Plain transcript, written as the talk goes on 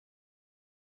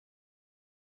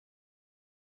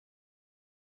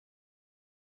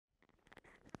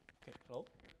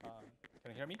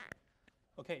Can you hear me?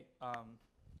 Okay.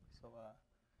 Is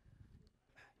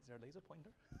there a laser pointer?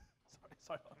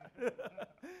 sorry. Sorry.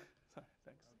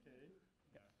 Thanks. Okay.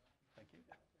 Yeah. Thank you.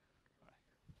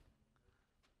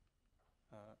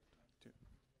 All right. Two.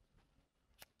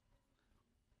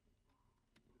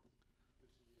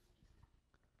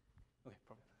 Okay.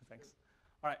 Perfect. Thanks.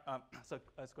 All right. So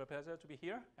it's a great pleasure to be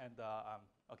here. And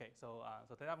okay. So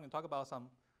today I'm going to talk about some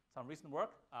recent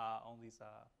work on this.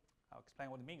 I'll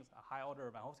explain what it means, a high order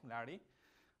Van Hove singularity.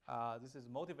 This is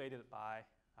motivated by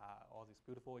all these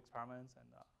beautiful experiments and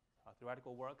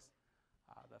theoretical works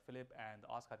that Philip and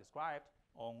Oscar described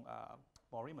on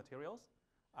marine materials.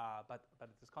 But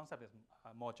this concept is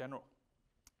more general,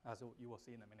 as you will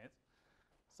see in a minute.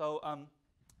 So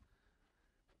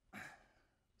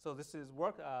so this is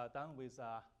work done with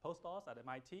postdocs at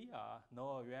MIT,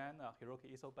 Noah Yuan,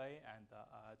 Hiroki Isobe, and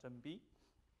Zhen Bi.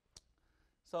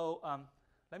 So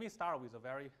let me start with a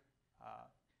very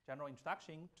general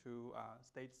introduction to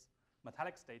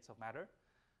metallic states of matter.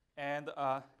 And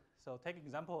so take an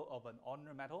example of an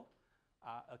ordinary metal.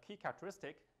 A key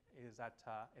characteristic is that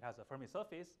it has a Fermi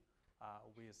surface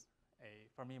with a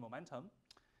Fermi momentum.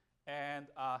 And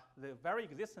the very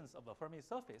existence of a Fermi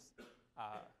surface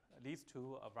leads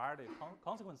to a variety of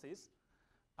consequences.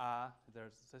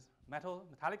 There's this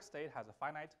metallic state has a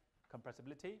finite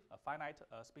compressibility, a finite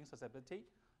spin susceptibility,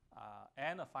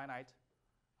 and a finite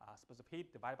specific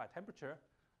heat divided by temperature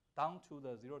down to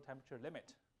the zero temperature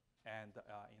limit. And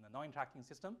in a non-interacting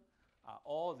system,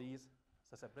 all these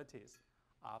susceptibilities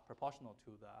are proportional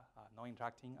to the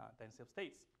non-interacting density of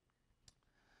states.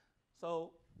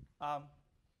 So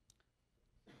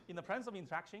in the presence of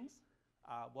interactions,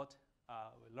 what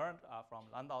we learned from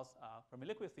Landau's Fermi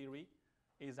liquid theory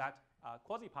is that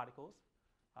quasi-particles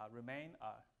remain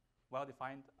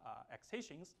well-defined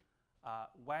excitations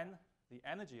when the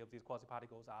energy of these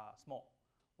quasi-particles are small,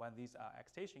 when these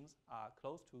excitations are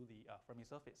close to the Fermi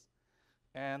surface.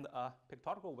 And a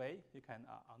pictorial way you can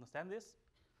understand this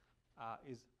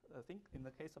is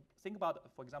think about,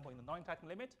 for example, in the non-interacting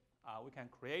limit, we can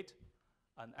create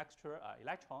an extra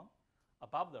electron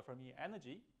above the Fermi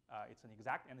energy. It's an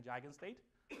exact energy eigenstate.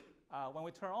 When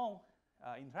we turn on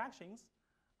interactions,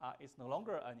 it's no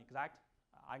longer an exact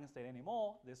eigenstate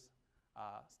anymore. This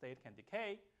state can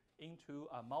decay into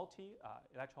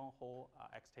multi-electron hole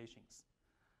excitations.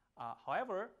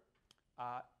 However,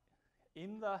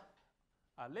 in the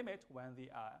limit, when the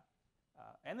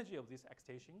energy of this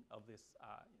excitation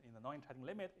in the non-interacting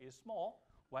limit is small,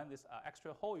 when this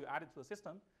extra hole you added to the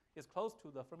system is close to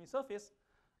the Fermi surface,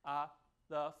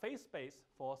 the phase space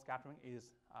for scattering is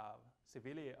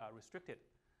severely restricted.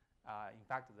 In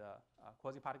fact, the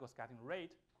quasi-particle scattering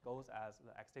rate goes as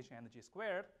the excitation energy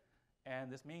squared.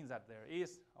 And this means that there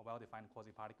is a well-defined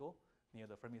quasi-particle near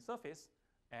the Fermi surface.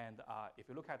 And if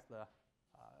you look at the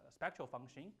spectral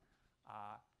function,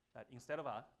 that instead of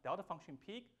a delta function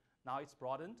peak, now it's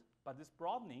broadened. But this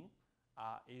broadening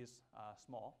is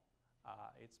small.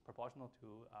 It's proportional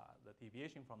to the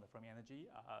deviation from the Fermi energy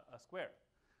squared.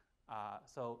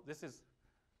 So this is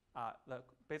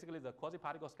basically the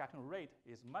quasi-particle scattering rate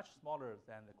is much smaller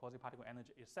than the quasi-particle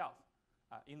energy itself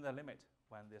in the limit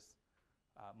when this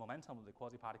momentum of the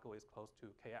quasi-particle is close to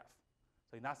kF.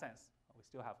 So in that sense, we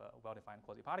still have well-defined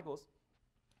quasi-particles.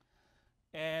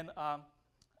 And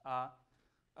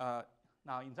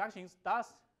now interactions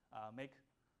does make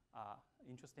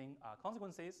interesting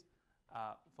consequences.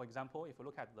 For example, if you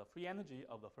look at the free energy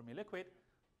of the Fermi liquid.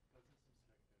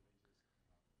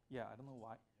 Yeah, I don't know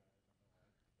why.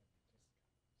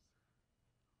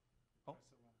 Oh,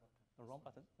 the wrong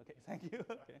button. Okay, thank you.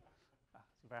 Okay,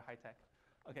 it's very high tech.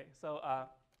 Okay, so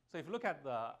if you look at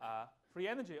the free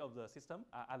energy of the system,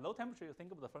 at low temperature, you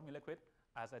think of the Fermi liquid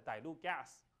as a dilute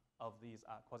gas of these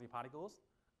quasi-particles.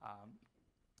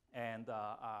 And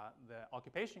the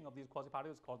occupation of these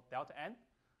quasi-particles is called delta n.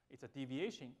 It's a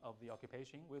deviation of the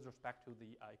occupation with respect to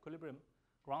the equilibrium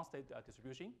ground state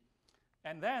distribution.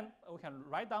 And then we can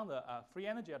write down the free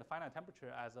energy at a finite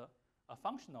temperature as a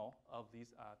functional of these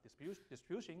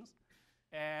distributions.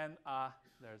 And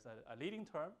there's a leading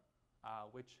term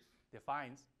which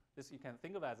defines this. You can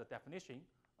think of as a definition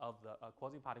of the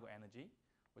quasi-particle energy,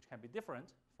 which can be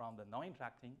different from the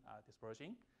non-interacting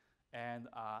dispersion. And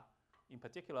in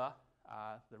particular,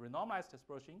 the renormalized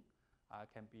dispersion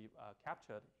can be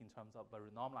captured in terms of the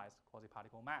renormalized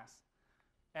quasi-particle mass.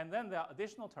 And then there are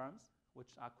additional terms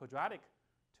which are quadratic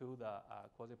to the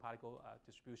quasi-particle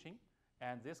distribution.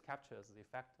 And this captures the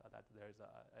effect that there is an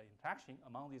interaction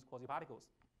among these quasi-particles.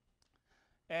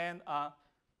 And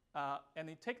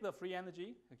you take the free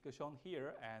energy shown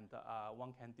here, and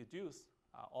one can deduce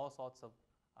all sorts of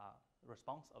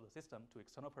response of the system to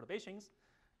external perturbations.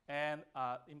 And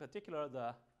in particular,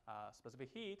 the specific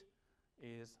heat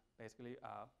is basically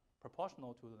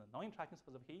proportional to the non-interacting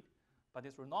specific heat, but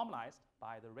it's renormalized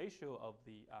by the ratio of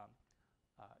the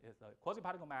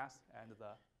quasi-particle mass and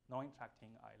the non-interacting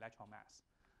electron mass.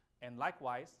 And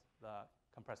likewise, the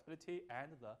compressibility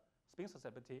and the spin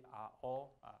susceptibility are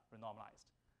all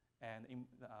renormalized. And in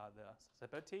the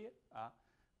susceptibility,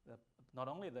 not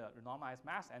only the renormalized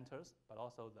mass enters, but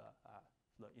also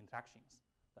the interactions,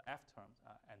 the F term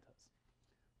enters.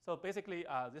 So basically,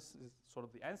 this is sort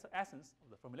of the essence of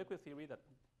the Fermi liquid theory, that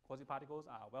quasi-particles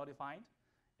are well-defined,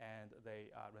 and they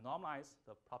renormalize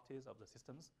the properties of the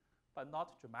systems, but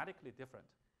not dramatically different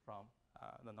from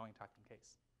the non-interacting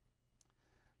case.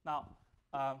 Now,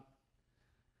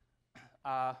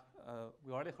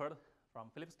 we already heard from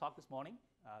Philip's talk this morning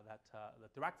that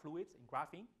the Dirac fluids in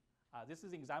graphene, this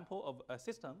is an example of a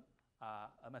system,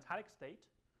 a metallic state,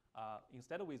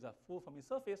 instead of with a full Fermi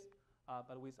surface,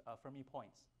 but with Fermi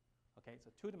points. Okay, it's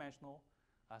a two-dimensional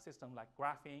system like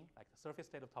graphene, like the surface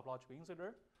state of topological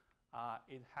insulator.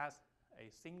 It has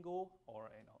a single or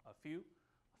a few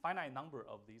finite number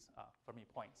of these Fermi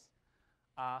points.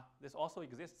 This also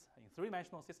exists in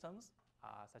three-dimensional systems,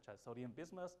 such as sodium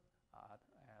bismuth,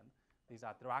 and these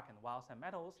are Dirac and Weil-Sam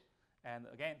metals. And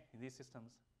again, in these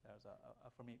systems, there's a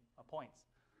Fermi points.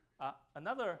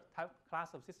 Another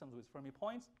class of systems with Fermi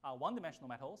points are one-dimensional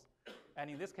metals. And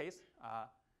in this case,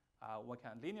 we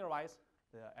can linearize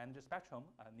the energy spectrum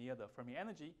near the Fermi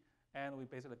energy, and we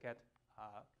basically get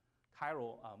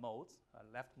chiral modes,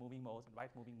 left-moving modes and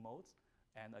right-moving modes.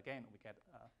 And again, we get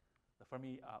the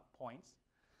Fermi points.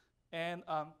 And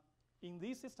in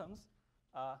these systems,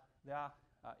 there are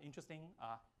interesting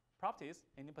properties.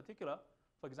 And in particular,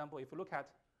 for example, if you look at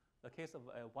the case of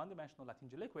a one-dimensional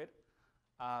Lagrange liquid,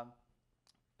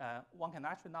 one can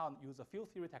actually now use a field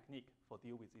theory technique for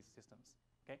deal with these systems.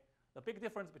 Okay? The big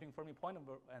difference between Fermi point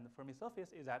and Fermi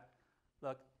surface is that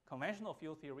the conventional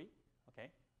field theory, okay,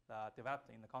 developed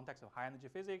in the context of high energy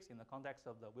physics, in the context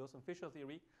of the Wilson-Fisher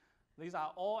theory, these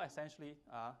are all essentially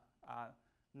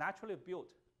naturally built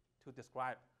to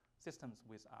describe systems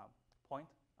with point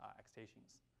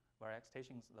excitations, where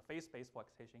excitations, the phase space for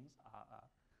excitations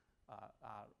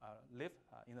live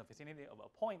in the vicinity of a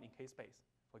point in K space,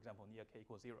 for example, near K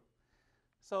equals 0.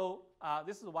 So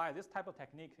this is why this type of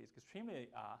technique is extremely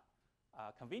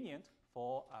convenient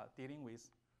for dealing with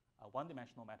a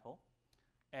one-dimensional metal.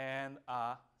 And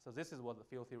so this is what the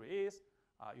field theory is.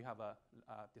 You have a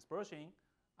dispersion,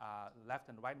 left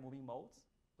and right moving modes,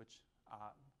 which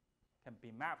can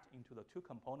be mapped into the two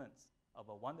components of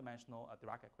a one-dimensional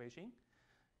Dirac equation.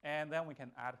 And then we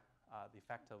can add the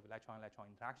effect of electron-electron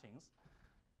interactions.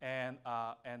 And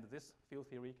this field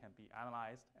theory can be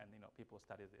analyzed, and people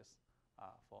study this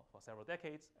for several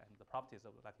decades, and the properties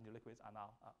of Lagrange liquids are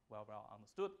now well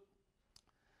understood.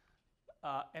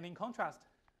 And in contrast,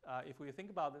 if we think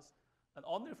about this, an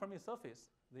ordinary Fermi surface,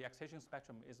 the excitation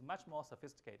spectrum is much more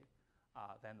sophisticated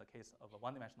than the case of a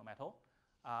one-dimensional metal.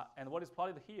 And what is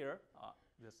plotted here,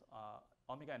 this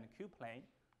omega and Q plane,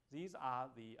 these are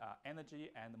the energy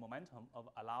and the momentum of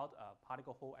allowed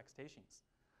particle hole excitations.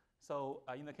 So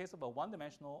in the case of a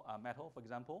one-dimensional metal, for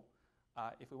example,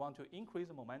 if we want to increase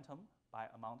the momentum by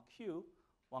amount Q,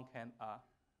 one can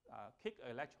kick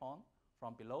an electron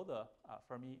from below the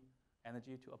Fermi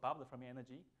energy to above the Fermi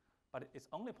energy. But it's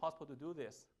only possible to do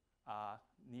this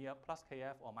near plus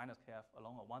kF or minus kF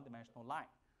along a one-dimensional line.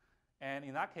 And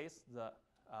in that case, the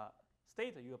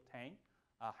state that you obtain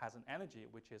has an energy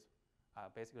which is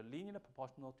basically linearly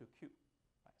proportional to Q.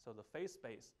 Right? So the phase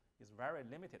space is very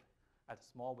limited at a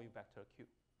small wave vector Q.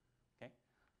 Okay?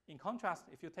 In contrast,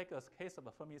 if you take a case of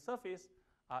a Fermi surface,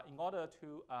 in order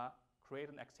to create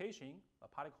an excitation, a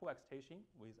particle excitation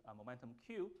with a momentum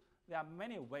Q, there are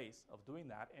many ways of doing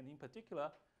that. And in particular,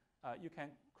 you can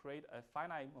create a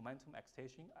finite momentum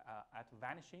excitation at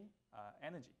vanishing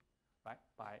energy, right?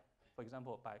 For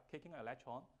example, by kicking an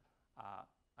electron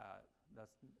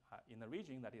that's in a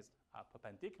region that is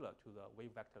perpendicular to the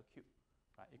wave vector Q,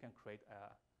 right? You can create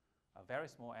a very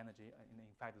small energy,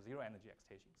 in fact, zero energy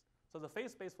excitations. So the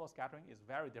phase space for scattering is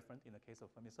very different in the case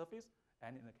of Fermi surface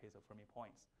and in the case of Fermi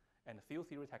points. And the field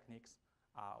theory techniques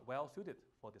are well suited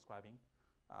for describing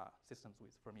systems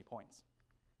with Fermi points.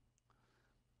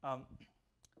 And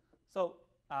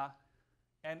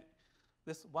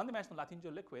this one-dimensional Lagrange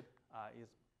liquid is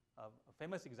a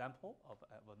famous example of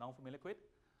a non-Fermi liquid.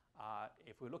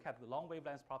 If we look at the long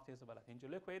wavelength properties of a Lagrange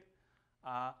liquid,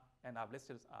 and I've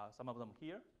listed some of them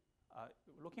here,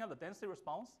 looking at the density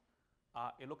response,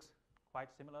 it looks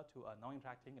quite similar to a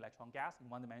non-interacting electron gas in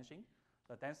one dimension.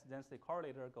 the density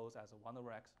correlator goes as 1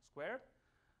 over x squared.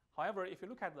 However, if you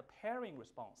look at the pairing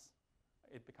response,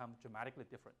 it becomes dramatically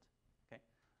different. Okay?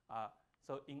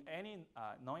 So in any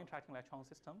non-interacting electron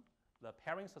system, the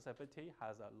pairing susceptibility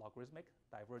has a logarithmic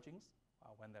divergence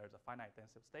when there is a finite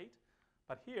density state.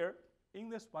 But here, in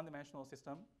this one-dimensional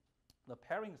system, the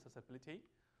pairing susceptibility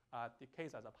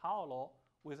decays as a power law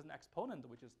with an exponent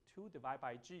which is 2 divided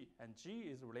by g, and g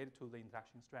is related to the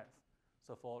interaction strength.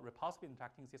 So for repulsively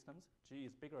interacting systems, g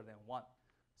is bigger than 1,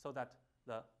 so that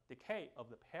the decay of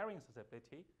the pairing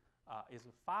susceptibility is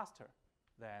faster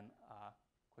than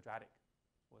quadratic,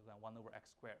 than 1 over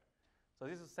x squared. So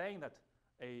this is saying that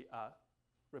a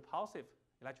repulsive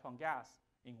electron gas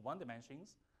in one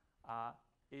dimensions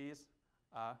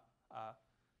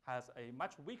has a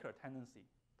much weaker tendency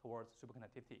towards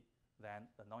superconductivity than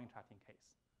the non-interacting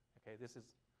case. Okay, this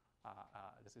is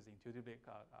intuitively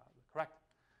correct.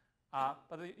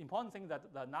 But the important thing that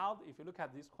now, if you look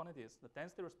at these quantities, the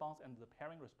density response and the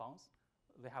pairing response,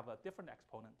 they have a different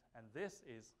exponent, and this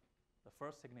is the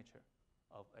first signature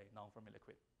of a non-Fermi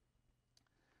liquid.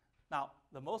 Now,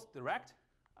 the most direct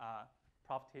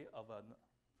property of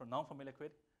a non-Fermi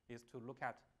liquid is to look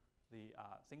at the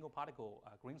single particle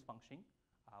Green's function,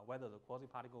 whether the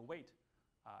quasi-particle weight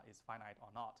is finite or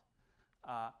not.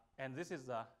 And this is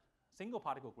a single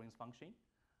particle Green's function.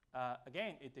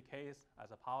 Again, it decays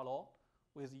as a power law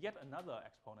with yet another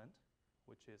exponent,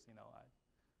 which is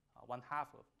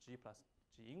 1/2 of g plus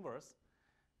g inverse.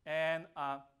 And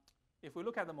if we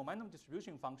look at the momentum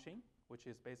distribution function, which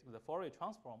is basically the Fourier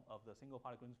transform of the single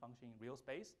particle Green's function in real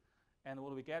space, and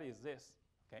what we get is this.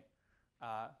 Okay.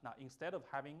 Now, instead of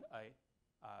having a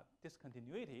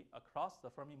discontinuity across the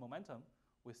Fermi momentum,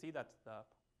 we see that the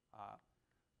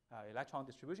electron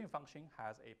distribution function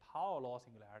has a power law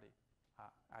singularity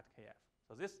at kf.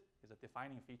 So this is a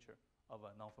defining feature of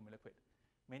a non-Fermi liquid,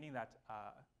 meaning that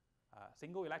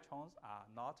single electrons are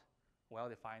not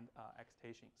well-defined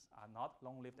excitations, are not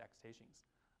long-lived excitations,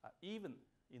 even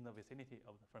in the vicinity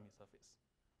of the Fermi surface,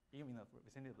 even in the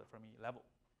vicinity of the Fermi level.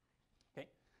 Okay,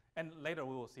 and later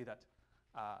we will see that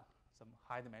some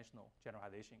high-dimensional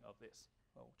generalization of this,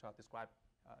 which I'll describe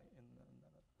in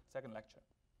the second lecture.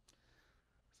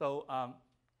 So,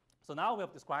 so now we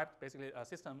have described basically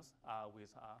systems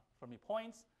with Fermi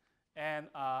points, and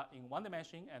in one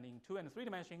dimension and in 2 and 3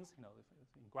 dimensions,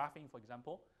 in graphene, for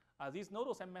example, these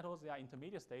nodal semimetals, they are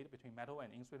intermediate state between metal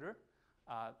and insulator.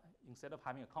 Instead of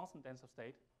having a constant densive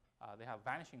state, they have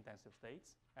vanishing densive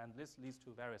states, and this leads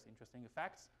to various interesting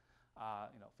effects.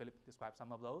 Philip described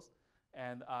some of those.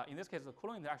 And in this case, the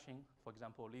Coulomb interaction, for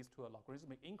example, leads to a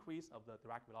logarithmic increase of the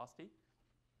Dirac velocity.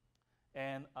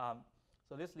 And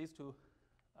so this leads to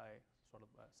a sort of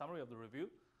a summary of the review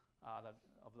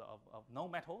of known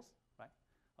metals, right?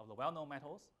 Of the well-known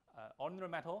metals. Ordinary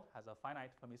metal has a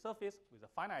finite Fermi surface with a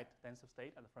finite densive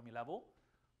state at the Fermi level,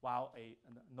 while a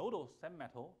nodal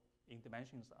semimetal in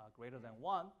dimensions greater than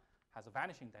 1 has a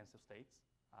vanishing densive states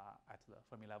at the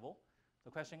Fermi level. The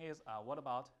question is, what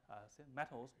about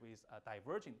metals with a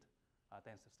divergent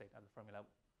densive state at the Fermi level,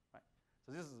 right?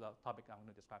 So this is a topic I'm going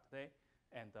to describe today,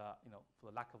 and for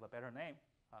the lack of a better name,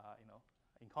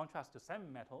 in contrast to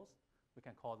semi-metals, we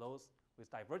can call those with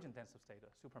divergent densive state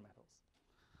supermetals.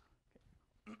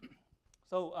 Okay.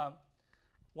 So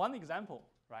one example,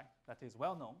 right, that is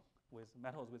well known with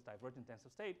metals with divergent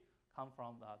densive state come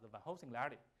from the Van Hove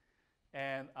singularity.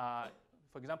 And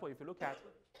for example, if you look at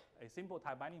a simple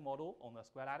type binding model on the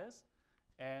square lattice,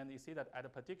 and you see that at a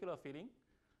particular filling,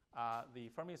 the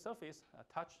Fermi surface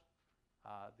touch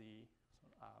the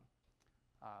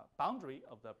boundary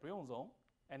of the Brillouin zone.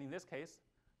 And in this case,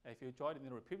 if you draw it in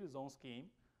the repeated zone scheme,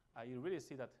 you really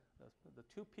see that the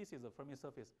two pieces of Fermi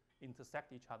surface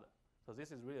intersect each other. So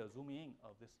this is really a zooming in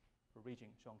of this region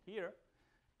shown here.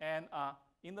 And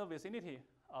in the vicinity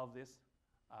of this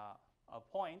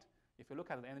point, if you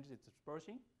look at the energy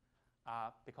dispersion,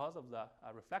 because of the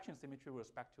reflection symmetry with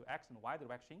respect to x and y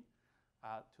direction,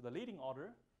 to the leading order,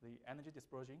 the energy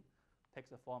dispersion takes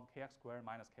the form kx squared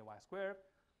minus ky squared.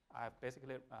 I've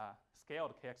basically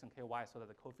scaled kx and ky so that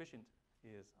the coefficient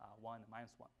is 1 and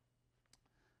minus 1.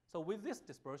 So with this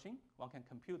dispersion, one can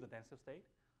compute the densive state.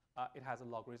 It has a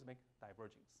logarithmic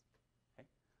divergence. Okay?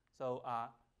 So,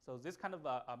 so this kind of,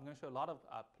 I'm going to show a lot of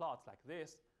plots like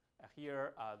this.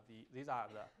 Here, these are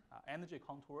the energy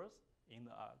contours in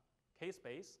the K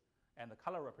space, and the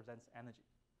color represents energy.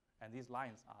 And these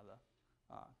lines are the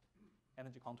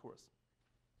energy contours.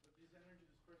 But this energy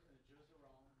dispersion is just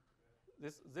around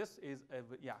the... This is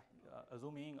a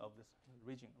zooming in of this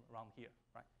region around here,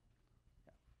 right?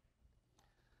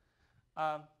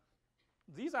 Yeah.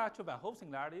 These are two Van Hove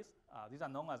singularities. These are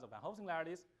known as the Van Hove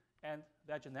singularities. And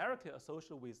they're generically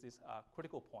associated with these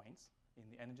critical points in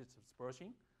the energy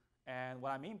dispersion. And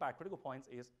what I mean by critical points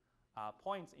is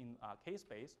points in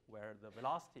K-space where the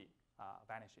velocity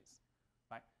vanishes,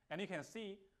 right? And you can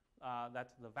see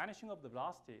that the vanishing of the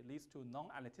velocity leads to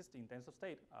non-analyticity in denser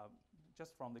state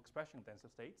just from the expression of denser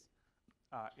states.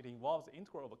 It involves the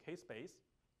integral over K-space,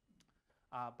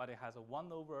 but it has a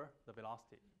 1 over the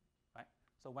velocity, right?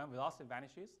 So when velocity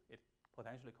vanishes, it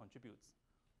potentially contributes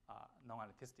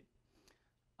non-analyticity.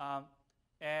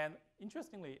 And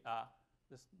interestingly,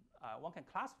 one can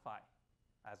classify,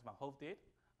 as Van Hove did,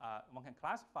 one can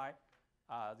classify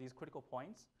these critical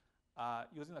points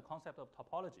using the concept of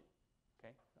topology.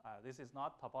 Okay? This is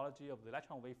not topology of the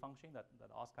electron wave function that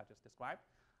Oscar just described.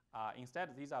 Instead,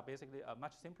 these are basically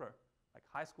much simpler, like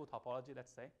high school topology,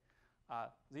 let's say.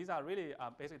 These are really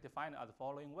basically defined as the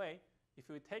following way. If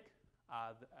you take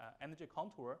the energy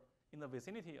contour in the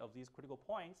vicinity of these critical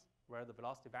points where the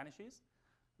velocity vanishes,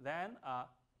 then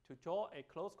to draw a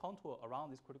closed contour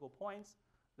around these critical points,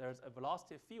 there's a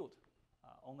velocity field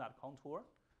on that contour.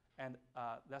 And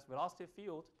this velocity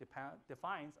field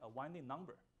defines a winding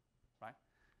number, right?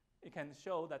 It can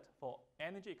show that for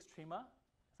energy extrema,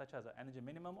 such as the energy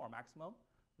minimum or maximum,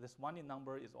 this winding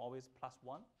number is always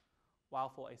 +1, while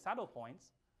for a saddle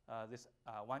points, this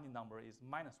winding number is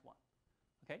 -1,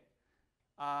 okay?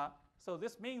 So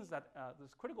this means that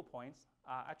these critical points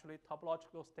are actually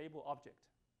topological stable object.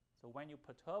 So when you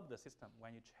perturb the system,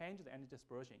 when you change the energy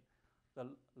dispersion,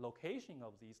 the location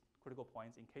of these critical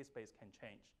points in K-space can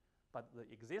change, but the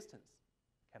existence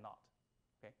cannot,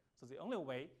 okay? So the only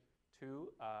way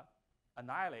to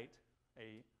annihilate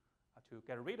to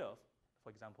get rid of, for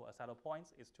example, a set of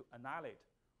points is to annihilate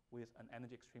with an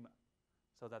energy extrema,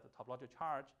 so that the topological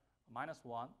charge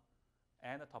 -1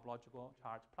 and the topological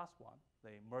charge +1,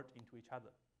 they merge into each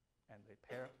other and they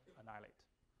pair annihilate.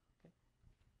 Okay?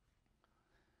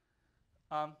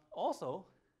 Also,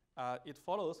 it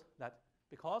follows that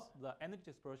because the energy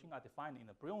dispersion are defined in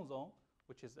the Brillouin zone,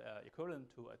 which is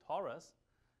equivalent to a torus,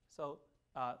 so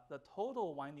the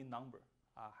total winding number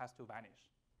has to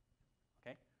vanish,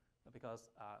 okay? Because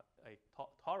a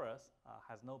torus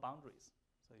has no boundaries.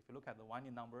 So if you look at the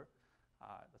winding number,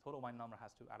 the total winding number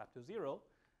has to add up to 0.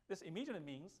 This immediately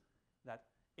means that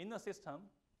in a system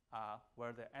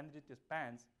where the energy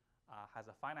bands has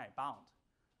a finite bound,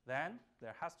 then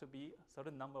there has to be a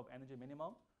certain number of energy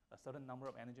minimum, a certain number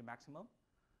of energy maximum.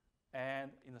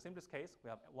 And in the simplest case, we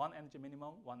have one energy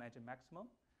minimum, one energy maximum.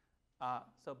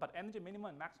 But energy minimum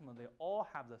and maximum, they all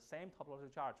have the same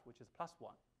topological charge, which is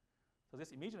 +1. So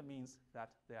this immediately means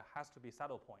that there has to be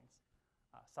saddle points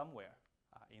somewhere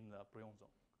in the Brillouin zone.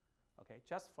 Okay,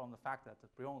 just from the fact that the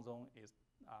Brillouin zone is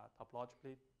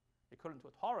topologically equivalent to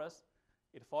a torus,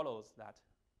 it follows that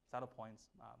saddle points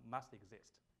must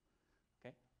exist.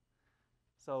 Okay,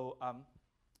 so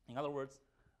in other words,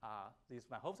 this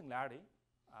Van Hove singularity,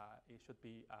 it should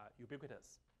be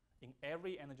ubiquitous. In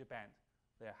every energy band,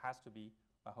 there has to be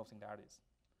Van Hove singularities.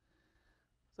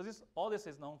 So all this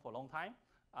is known for a long time,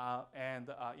 and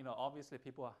obviously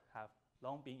people have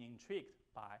long been intrigued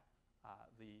by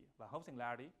the Van Hove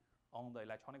singularity on the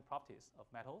electronic properties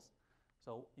of metals.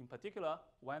 So in particular,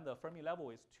 when the Fermi level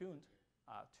is tuned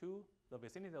to the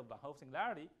vicinity of Van Hove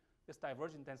singularity, this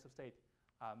divergent denser state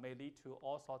may lead to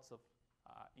all sorts of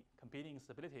competing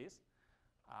instabilities.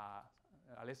 I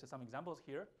listed some examples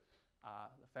here.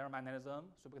 The ferromagnetism,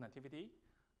 superconductivity.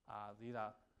 These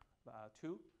are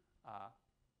two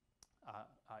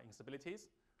instabilities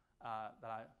that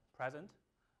are present,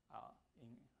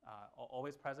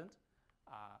 always present.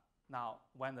 Now,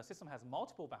 when the system has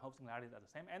multiple Van Hove singularities at the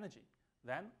same energy,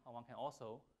 then one can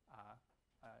also,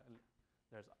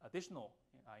 there's additional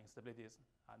instabilities,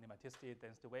 pneumaticity,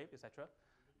 density wave, etc.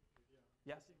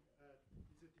 Yeah. Yes? I think,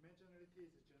 is the dimensionality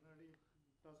is generally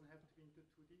doesn't have to be into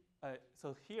 2D?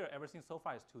 So here, everything so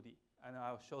far is 2D, and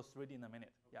I'll show 3D in a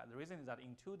minute. Okay. Yeah, the reason is that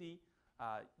in 2D,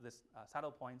 this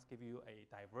saddle points give you a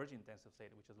divergent denser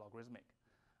state, which is logarithmic.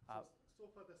 So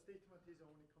far, the statement is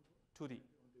only 2D.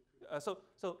 So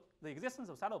the existence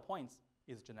of saddle points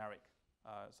is generic,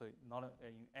 so not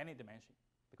in any dimension,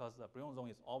 because the Brillouin zone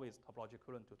is always topologically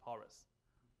equivalent to torus,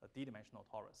 a d-dimensional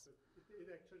torus. So it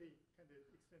actually kind of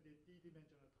extended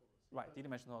d-dimensional torus. Right,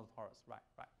 d-dimensional torus, right.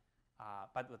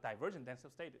 But the divergent denser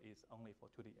state is only for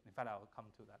 2D. In fact, I'll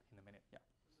come to that in a minute, yeah.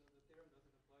 So the theorem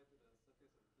doesn't apply to the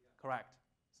surface of Ti? Correct.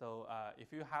 So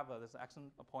if you have this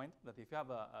action point, that if you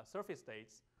have a surface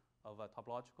states of a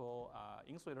topological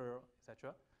insulator,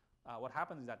 etc., what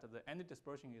happens is that the energy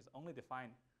dispersion is only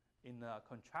defined in the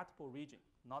contractible region,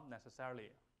 not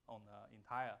necessarily on the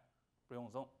entire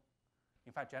Brillouin zone.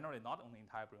 In fact, generally not on the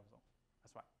entire Brillouin zone.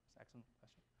 That's right. That's an excellent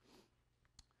question.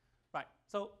 Right.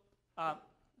 So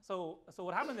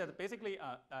what happened is basically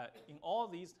in all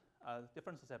these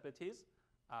different susceptibilities,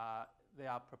 they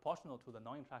are proportional to the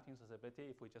non-interacting susceptibility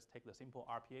if we just take the simple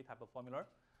RPA type of formula.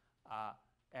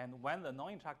 And when the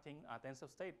non-interacting dense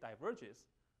state diverges,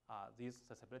 these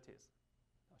susceptibilities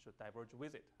should diverge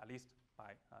with it, at least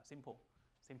by simple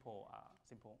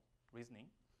reasoning.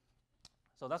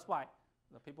 So that's why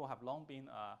the people have long been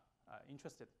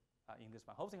interested in these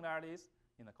Hove singularities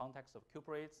in the context of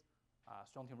cuprates,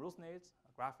 strontium rusnates,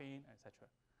 graphene, etc.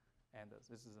 And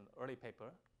this is an early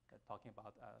paper talking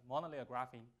about monolayer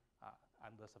graphene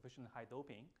under sufficient high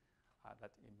doping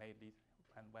that it may lead,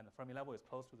 and when the Fermi level is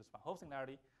close to this Hove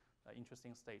singularity,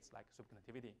 interesting states like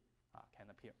superconductivity can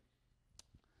appear.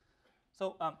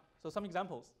 So some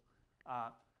examples.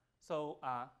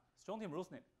 Strontium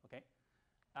rusnate, okay.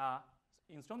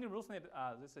 In strontium rusnate,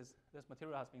 this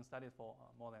material has been studied for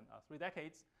more than 3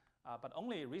 decades, but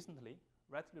only recently,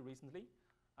 relatively recently,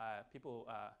 people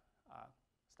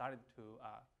started to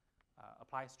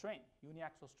apply strain,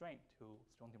 uniaxial strain to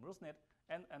strontium rusnate,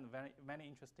 and many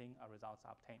interesting results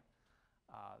are obtained.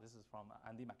 This is from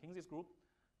Andy McKinsey's group.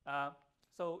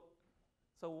 So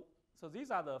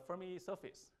these are the Fermi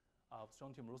surface of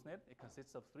strontium rusnate. It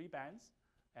consists of 3 bands,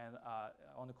 and I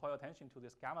want to call your attention to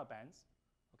these gamma bands,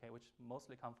 okay, which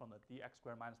mostly come from the dx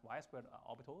squared minus y squared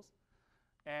orbitals.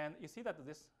 And you see that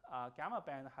this gamma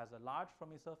band has a large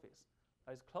Fermi surface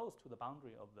that is close to the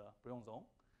boundary of the Brillouin zone.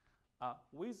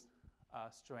 With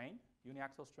strain,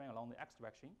 uniaxial strain along the x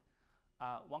direction,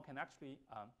 one can actually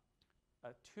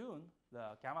tune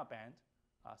the gamma band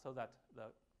so that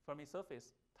the Fermi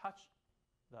surface touch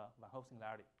the Hove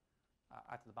singularity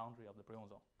at the boundary of the Brillouin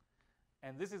zone.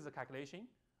 And this is the calculation.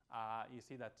 You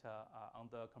see that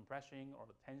under compression or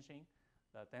the tension,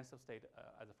 the dense state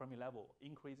at the Fermi level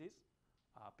increases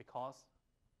because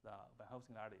the Hove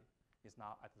singularity is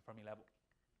now at the Fermi level.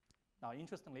 Now,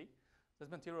 interestingly, this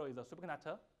material is a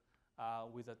superconductor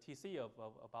with a TC of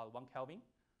about 1 Kelvin.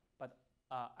 But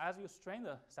as you strain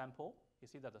the sample, you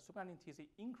see that the superconducting TC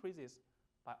increases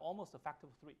by almost a factor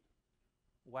of 3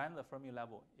 when the Fermi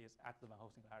level is at the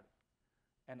Hove singularity.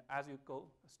 And as you go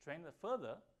strain it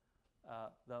further,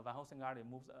 the Hove singularity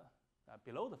moves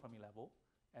below the Fermi level,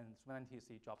 and superconducting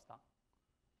TC drops down.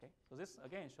 Okay, so this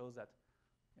again shows that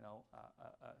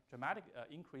a dramatic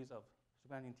increase of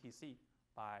superconducting TC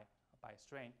by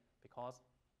strain because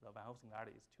the Hove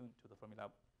singularity is tuned to the Fermi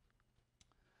level.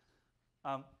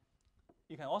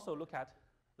 You can also look at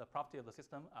the property of the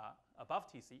system above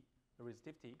TC, the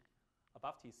resistivity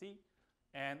above TC,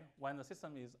 and when the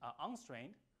system is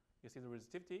unstrained, you see the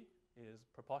resistivity is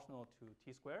proportional to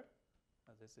T squared.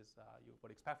 This is you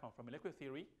would expect from Fermi liquid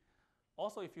theory.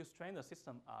 Also, if you strain the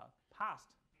system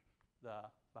past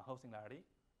the Hove singularity,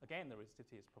 again the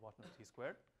resistivity is proportional to T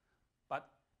squared. But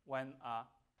when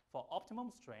for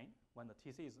optimum strain, when the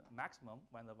TC is maximum,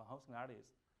 when the Hove singularity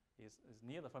is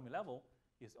near the Fermi level,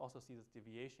 you also see this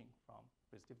deviation from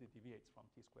resistivity deviates from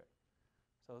T squared.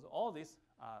 So all this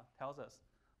tells us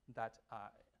that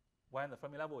when the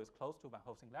Fermi level is close to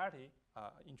Hove singularity,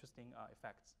 interesting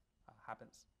effects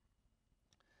happens.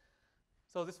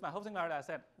 So this Hove singularity, I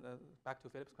said, back to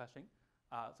Philip's question.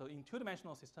 So in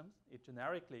 2-dimensional systems, it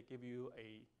generically gives you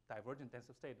a divergent dense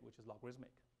state, which is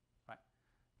logarithmic,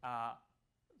 right?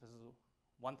 This is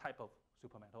one type of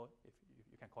supermetal, if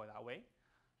you can call it that way.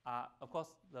 Of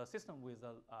course, the system with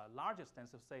the largest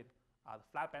dense state are the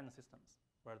flat band systems,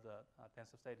 where the dense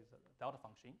state is a delta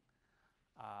function.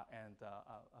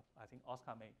 I think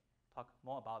Oscar may talk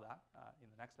more about that in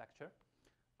the next lecture.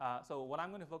 So what I'm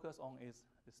going to focus on is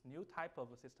this new type of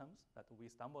systems that we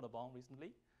stumbled upon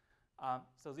recently.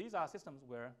 So these are systems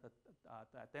where the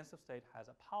dense state has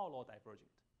a power law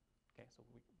divergent. Okay, so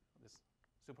this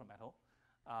supermetal.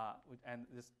 And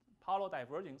this power law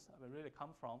divergence will really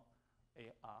come from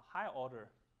a high order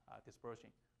dispersion,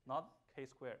 not k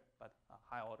squared, but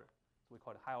high order. So we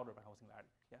call it high order Hove singularity.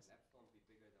 Yes? Epsilon be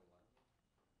bigger than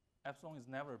 1? Epsilon is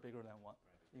never bigger than 1.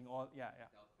 Right. In all, yeah.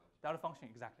 Delta function,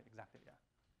 exactly, yeah.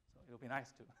 So it would be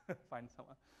nice to find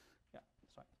someone. Yeah,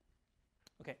 that's right.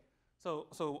 Okay, so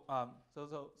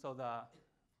the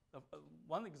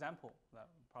one example,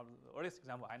 probably the earliest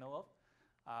example I know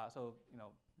of. So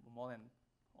more than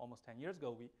almost 10 years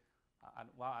ago,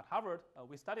 while at Harvard,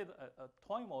 we studied a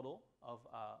toy model of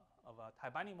a tie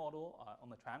binding model on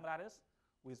the triangle lattice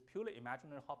with purely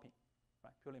imaginary hopping,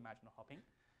 right? Purely imaginary hopping.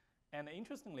 And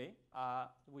interestingly,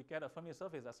 we get a Fermi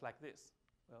surface that's like this.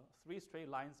 3 straight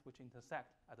lines which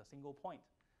intersect at a single point.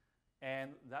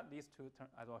 And that leads to,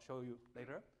 as I'll show you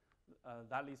later,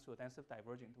 that leads to a densive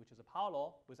divergent, which is a power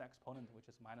law with an exponent which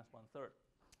is -1/3.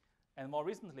 And more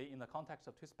recently, in the context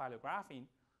of twist parallelographene,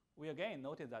 we again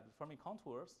noted that the Fermi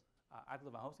contours at the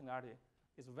Van Hove singularity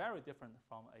is very different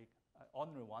from an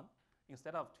ordinary one.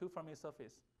 Instead of two Fermi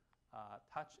surfaces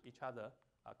touch each other,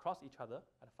 cross each other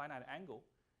at a finite angle,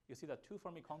 you see that two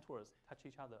Fermi contours touch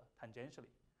each other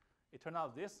tangentially. It turned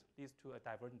out this leads to a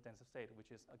divergent tensor state,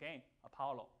 which is, again, a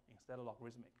power law instead of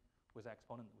logarithmic with an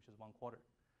exponent, which is 1/4.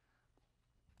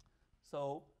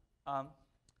 So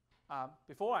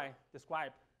before I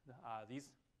describe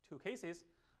these two cases,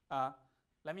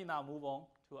 let me now move on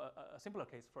to a simpler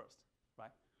case first,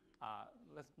 right?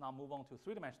 Let's now move on to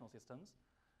three-dimensional systems.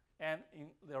 And in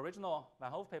the original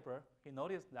Van Hove paper, he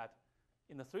noticed that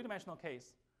in the three-dimensional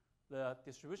case, the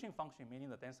distribution function, meaning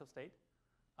the tensor state,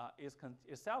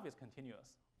 itself is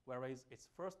continuous, whereas its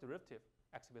first derivative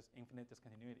exhibits infinite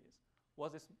discontinuities.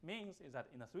 What this means is that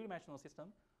in a three-dimensional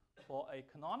system, for a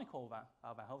canonical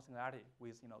Van Hove singularity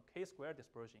with k-squared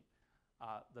dispersion,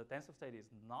 the tensor state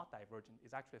is not divergent.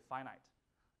 It's actually finite.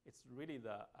 It's really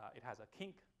it has a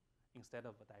kink instead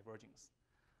of a divergence.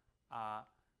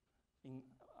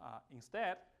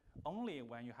 Instead, only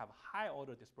when you have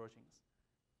high-order dispersions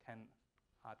can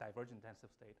divergent tensor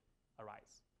state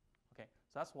arise. Okay,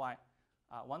 so that's why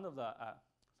one of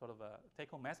the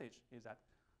take-home message is that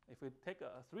if we take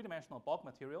a three-dimensional bulk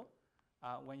material,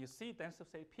 when you see tensor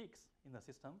state peaks in the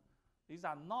system, these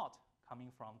are not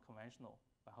coming from conventional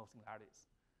Van Hove singularities.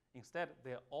 Instead,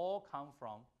 they all come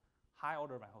from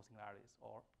high-order Van Hove singularities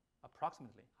or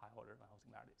approximately high-order Van Hove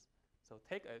singularities. So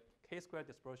take a k-squared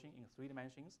dispersion in 3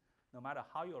 dimensions. No matter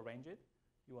how you arrange it,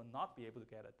 you will not be able to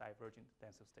get a divergent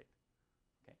tensor state.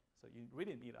 Okay, so you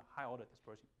really need a high-order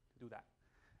dispersion to do that.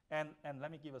 And let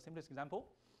me give a simplest example.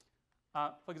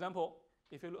 For example,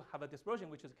 if you have a dispersion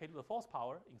which is k to the 4th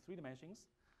power in 3 dimensions,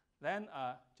 then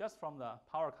just from the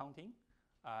power counting,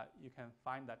 you can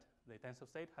find that the tensor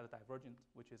state has a divergent,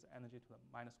 which is energy to the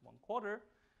 -1/4,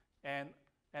 and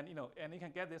you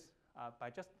can get this by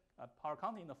just power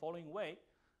counting in the following way.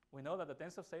 We know that the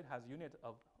tensor state has unit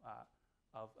of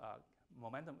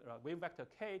momentum wave vector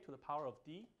k to the power of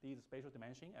d. D is the spatial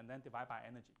dimension, and then divide by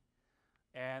energy.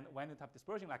 And when you have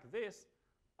dispersion like this,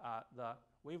 the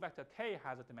wave vector k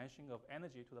has a dimension of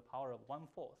energy to the power of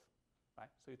 1/4, right?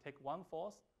 So you take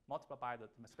 1/4, multiply by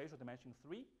the spatial dimension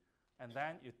 3, and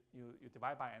then you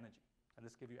divide by energy, and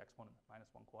this gives you exponent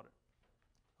 -1/4.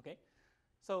 Okay,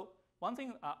 so one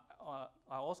thing I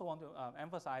also want to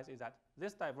emphasize is that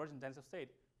this divergent tensor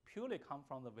state purely comes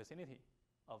from the vicinity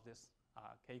of this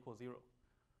k equals 0.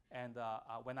 And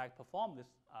when I perform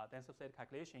this tensor state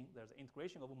calculation, there's an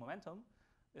integration over momentum.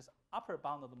 This upper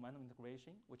bound of the momentum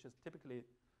integration, which is typically,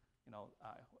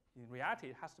 in reality,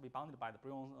 it has to be bounded by the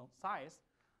Brillon size,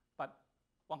 but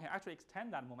one can actually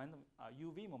extend that momentum,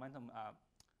 UV momentum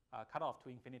cutoff to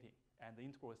infinity, and the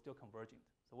integral is still convergent.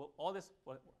 So all this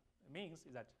what it means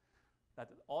is that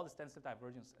all the tensor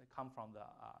divergence come from the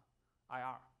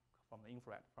IR, from the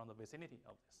infrared, from the vicinity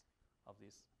of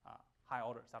these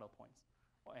high-order saddle points.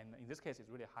 And in this case, it's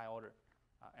really high-order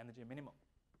energy minimum.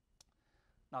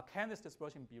 Now, can this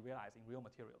dispersion be realized in real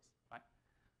materials, right?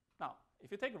 Now,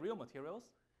 if you take real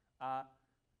materials, the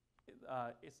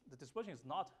dispersion is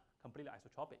not completely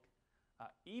isotropic.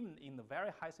 Even in the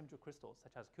very high symmetry crystals,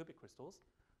 such as cubic crystals,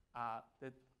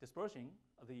 the dispersion,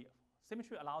 the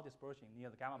symmetry allowed dispersion near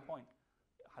the gamma point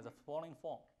has a following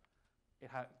form. It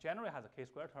generally has a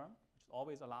k-squared term, which is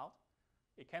always allowed.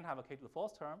 It can have a k to the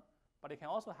 4th term, but it can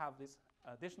also have this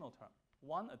additional term,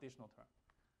 one additional term.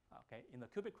 Okay, in the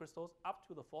cubic crystals up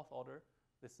to the 4th order,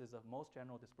 this is the most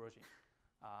general dispersion.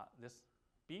 This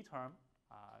B term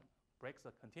breaks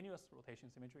the continuous rotation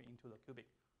symmetry into the cubic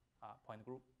point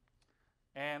group.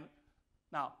 And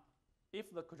now,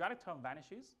 if the quadratic term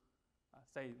vanishes,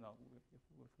 say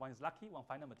if one is lucky, one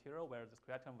finds a material where this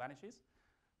quadratic term vanishes,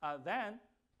 then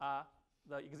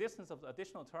the existence of the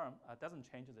additional term doesn't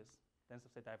change this tensor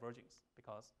state divergence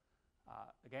because,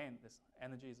 again, this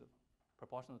energy is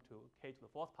proportional to k to the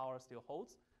 4th power still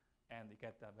holds, and you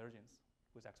get divergence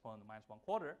with exponent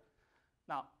 -1/4.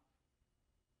 Now,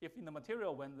 if in the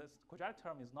material when this quadratic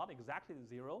term is not exactly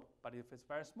 0, but if it's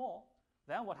very small,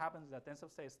 then what happens is that tensor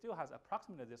state still has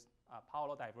approximately this power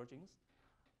law divergence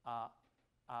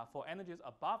for energies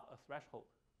above a threshold.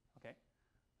 Okay,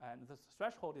 and this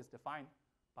threshold is defined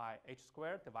by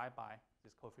h² divided by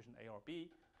this coefficient a or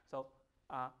b. So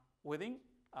within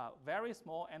a very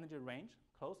small energy range,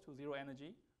 close to 0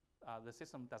 energy, the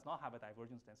system does not have a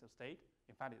divergence tensor state.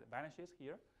 In fact, it vanishes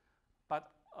here.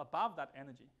 But above that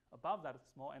energy, above that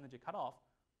small energy cutoff,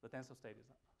 the tensor state is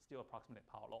still approximately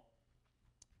power law.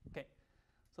 Okay,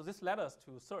 so this led us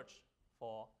to search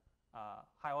for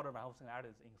high-order Van Hove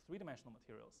singularities in 3-dimensional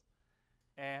materials.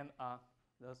 And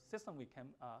the system we can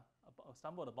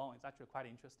stumbled upon is actually quite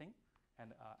interesting,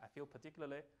 and I feel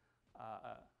particularly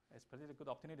it's a particularly good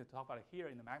opportunity to talk about it here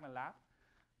in the MagLab,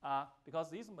 because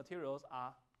these materials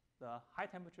are the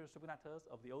high-temperature superconductors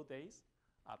of the old days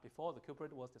before the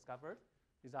cuprate was discovered.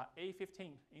 These are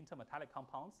A15 intermetallic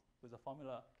compounds with the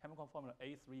chemical formula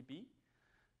A3B.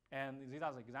 And these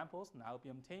are the examples: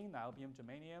 niobium tin, niobium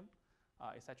germanium,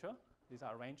 etc. These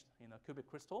are arranged in a cubic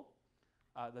crystal.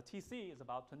 The TC is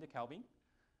about 20 Kelvin.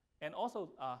 And also,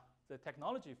 the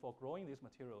technology for growing these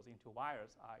materials into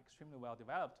wires are extremely well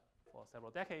developed for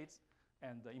several decades.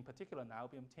 And in particular,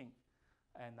 niobium tin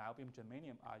and niobium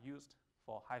germanium are used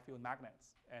for high-field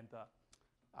magnets. And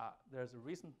there's a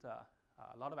recent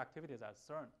a lot of activities at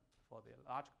CERN for the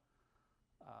Large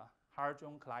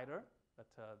Hadron Collider that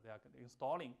they are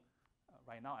installing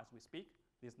right now as we speak,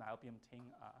 these niobium tin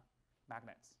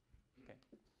magnets. Okay.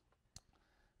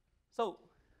 So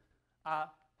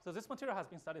this material has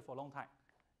been studied for a long time.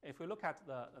 If we look at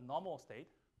the normal state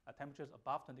at temperatures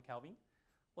above 20 Kelvin,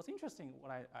 what's interesting,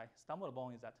 what I stumbled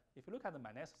upon is that if you look at the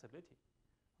magnetic susceptibility,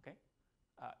 okay,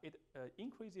 it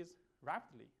increases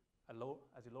rapidly at a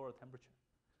lower temperature.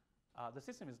 The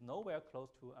system is nowhere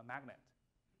close to a magnet,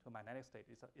 to a magnetic state.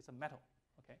 It's a metal,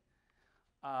 okay?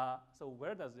 So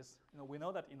where does this, we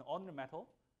know that in ordinary metal,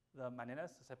 the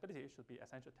magnetic susceptibility should be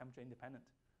essentially temperature independent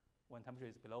when temperature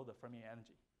is below the Fermi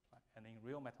energy. Right? And in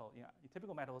real metal, in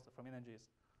typical metals, the Fermi energy is,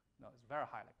 is very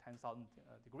high, like 10,000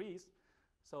 degrees.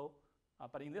 So,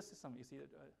 but in this system, you see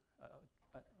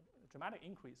a dramatic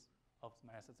increase of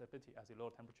magnetic susceptibility as a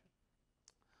lower temperature.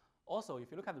 Also, if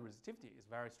you look at the resistivity, it's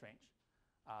very strange.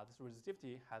 This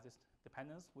resistivity has this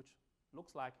dependence, which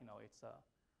looks like it's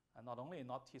not only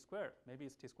not T squared, maybe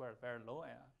it's T squared very low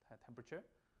temperature,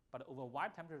 but over a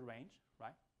wide temperature range,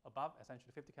 right, above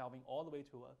essentially 50 Kelvin all the way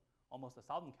to almost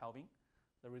 1,000 Kelvin,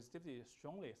 the resistivity is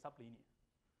strongly sublinear,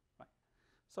 right?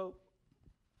 So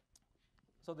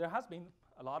there has been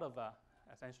a lot of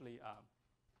essentially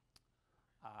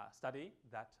study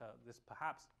that this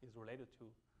perhaps is related to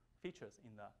features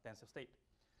in the density state.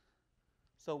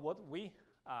 So what we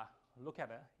look at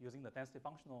using the density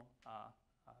functional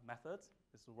methods,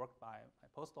 this is work by my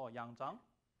postdoc Yang Zhang.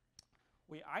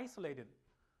 We isolated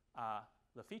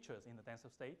the features in the density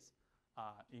states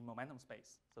in momentum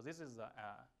space. So this is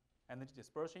energy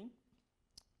dispersion.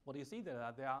 What you see there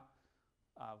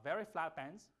are very flat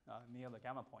bands near the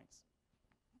gamma points.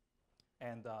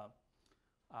 And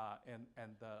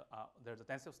there's a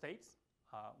density states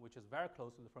which is very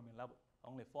close to the Fermi level,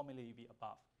 only 4 millieV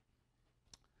above.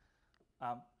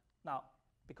 Now,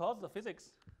 because the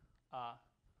physics,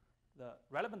 the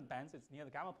relevant bands is near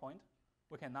the gamma point,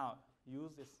 we can now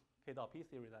use this K dot P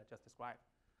theory that I just described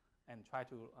and try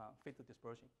to fit the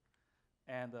dispersion.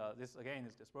 And this, again,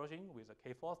 is dispersion with a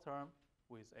K-force term,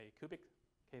 with a cubic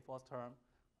K-force term,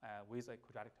 with a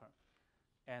quadratic term.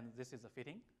 And this is a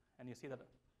fitting. And you see that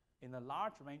in a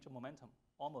large range of momentum,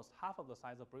 almost half of the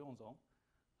size of Brillouin zone,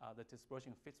 the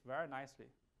dispersion fits very nicely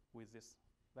with this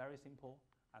very simple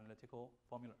analytical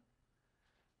formula.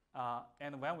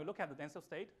 And when we look at the density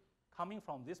state, coming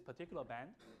from this particular band,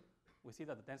 we see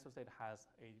that the density state has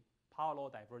a power law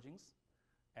divergence.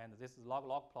 And this is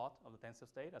log-log plot of the density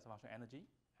state as a function of energy.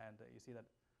 And you see that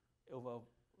over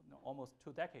almost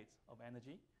 2 decades of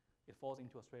energy, it falls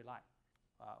into a straight line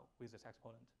with this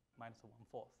exponent minus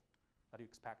 1/4 that you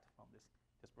expect from this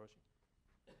dispersion.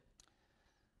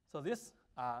 So this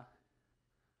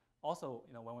also,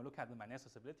 when we look at the magnetic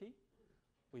susceptibility,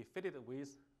 we fit it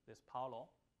with this power law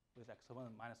with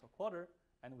exponent minus 1/4,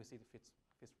 and we see it fits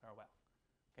very well.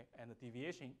 Okay, and the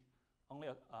deviation only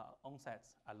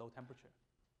onsets at low temperature.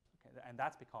 Okay, and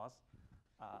that's because,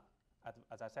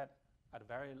 as I said, at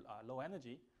very low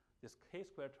energy, this K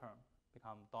squared term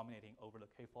becomes dominating over the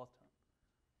K fourth term.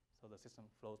 So the system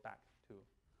flows back to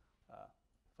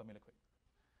Fermi liquid.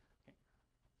 Okay.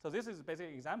 So this is a basic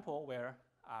example where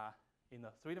in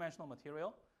a 3-dimensional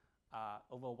material,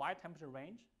 over a wide temperature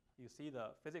range, you see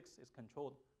the physics is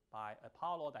controlled by a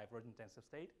power law divergent density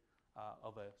state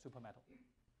of a supermetal.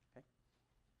 Okay.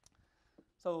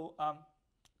 So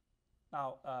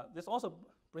now this also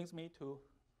brings me to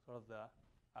sort of the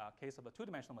case of the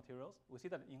 2-dimensional materials. We see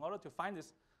that in order to find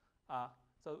this,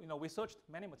 so we searched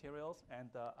many materials, and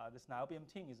this niobium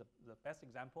tin is the best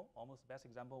example, almost the best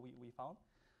example we found.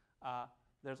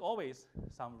 There's always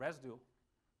some residue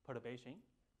perturbation,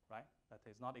 right? That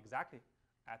is not exactly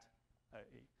at a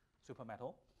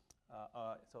supermetal.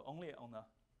 So only on a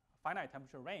finite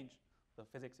temperature range, the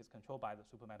physics is controlled by the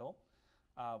supermetal.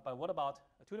 But what about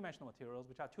 2-dimensional materials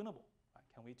which are tunable? Right?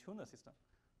 Can we tune the system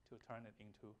to turn it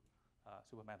into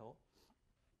supermetal?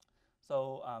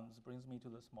 So this brings me to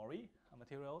the Mori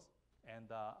materials.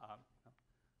 And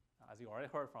as you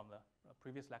already heard from the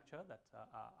previous lecture, that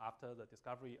after the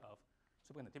discovery of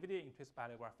superconductivity in twisted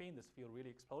bilayer graphene, this field really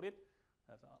exploded.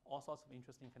 There's all sorts of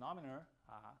interesting phenomena.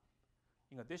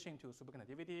 In addition to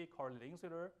superconductivity, correlated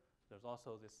insulator, there's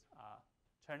also this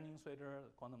Chern insulator,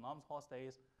 quantum non-Hall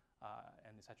states,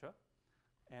 and etc.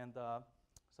 And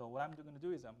so what I'm going to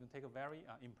do is I'm going to take a very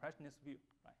impressionist view,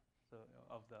 right? So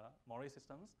of the Mori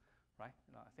systems, right?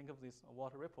 I think of these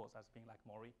water ripples as being like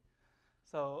Mori.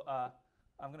 So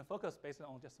I'm going to focus basically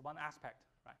on just one aspect,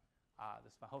 right?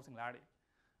 This Van Hove singularity.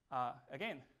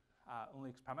 Again, on the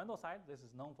experimental side, this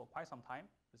is known for quite some time.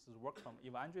 This is work from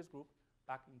Eva Andre's group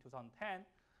back in 2010.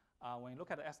 When you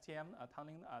look at the STM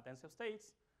tunneling density of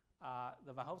states,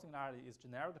 the Van Hove singularity is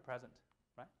generically present,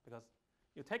 right? Because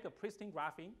you take a pristine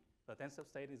graphene, the density of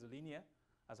state is linear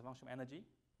as a function of energy.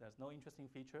 There's no interesting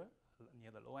feature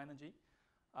near the low energy.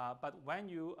 But when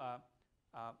you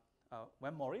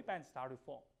when Mori bands start to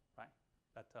form, right,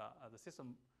 that the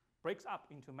system breaks up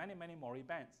into many, many Mori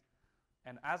bands.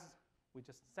 And as we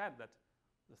just said, that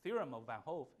the theorem of Van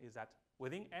Hove is that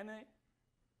within any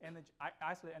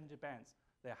isolated energy bands,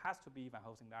 there has to be Van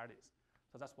Hove singularities.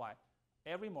 So that's why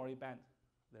every Mori band,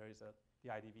 there is a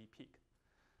DIDV peak.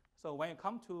 So when you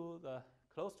come to the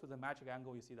close to the magic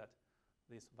angle, you see that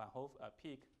this Van Hove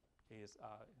peak is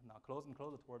now closer and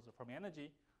closer towards the Fermi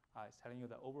energy. It's telling you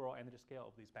the overall energy scale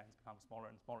of these bands becomes smaller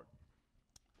and smaller.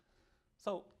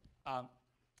 So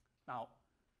now,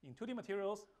 in 2D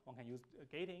materials, one can use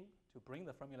gating to bring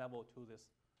the Fermi level to this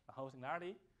Van Hove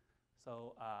singularity.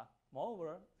 So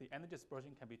moreover, the energy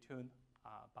dispersion can be tuned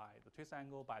by the twist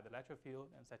angle, by the electric field,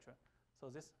 etc. So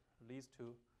this leads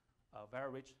to a very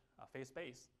rich phase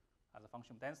space as a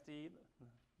function of density, the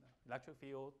electric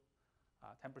field,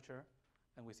 temperature.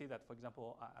 And we see that, for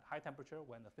example, at high temperature,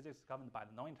 when the physics is governed by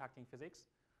the non-interacting physics,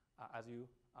 as you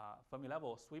Fermi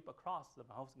level sweep across the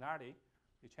Van Hove singularity,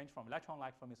 you change from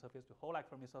electron-like Fermi surface to hole-like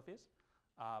Fermi surface.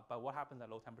 But what happens at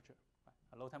low temperature? Right?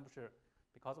 At low temperature,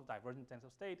 because of divergent density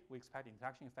of state, we expect the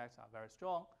interaction effects are very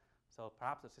strong. So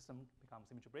perhaps the system becomes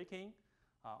symmetry breaking,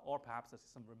 or perhaps the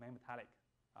system remains metallic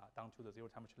down to the zero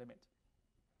temperature limit.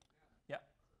 Yeah.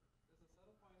 There's a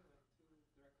subtle point when two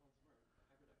direct cones merge,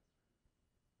 hybridize.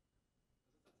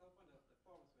 There's a subtle point that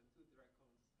forms when two direct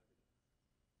cones hybridize.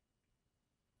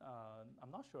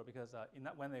 I'm not sure because in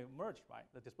that, when they merge, right,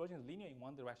 the dispersion is linear in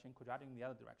one direction, quadratic in the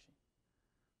other direction.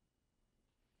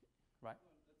 Right?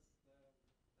 No, that's the picture that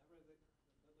Oscar drew, right?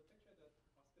 So when you have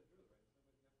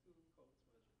two cones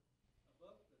merging,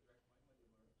 above the direct point when they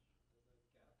merge, there's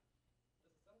a gap.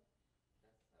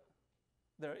 There's a subtle.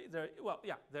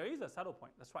 There is a subtle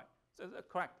point. That's right. So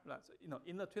correct. So,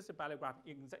 in the twisted bilayer graph,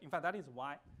 in fact, that is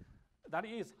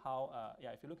how.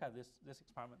 If you look at this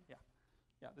experiment,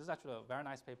 this is actually a very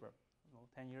nice paper,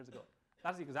 10 years ago.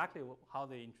 That's exactly how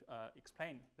they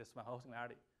explain this Van Hove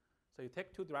singularity. So you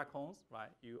take two direct cones,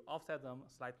 right? You offset them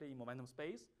slightly in momentum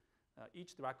space.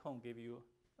 Each direct cone gives you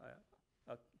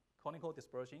a conical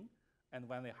dispersion, and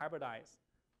when they hybridize,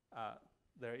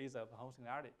 there is a Van Hove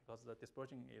singularity because the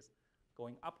dispersion is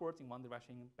going upwards in one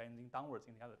direction, bending downwards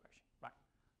in the other direction, right?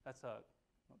 That's a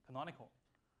canonical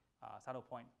saddle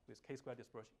point with k-squared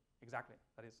dispersion. Exactly,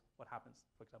 that is what happens,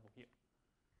 for example, here.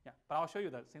 Yeah, but I'll show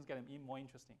you that things get even more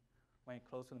interesting when you're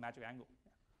close to the magic angle.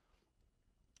 Yeah.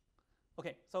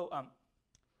 Okay, so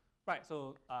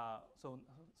so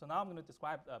now I'm going to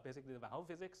describe basically the Van Hove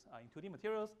physics in 2D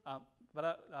materials.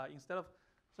 Instead of,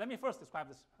 so let me first describe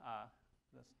this.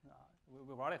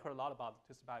 We've already heard a lot about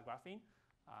twisted bilayer graphene.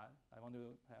 I want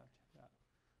to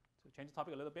change the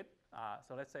topic a little bit.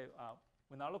 So let's say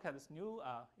we now look at this new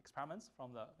experiments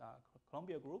from the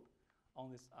Columbia group on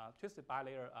this twisted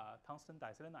bilayer tungsten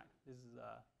diselenide. This is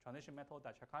transition metal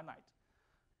dichirconite.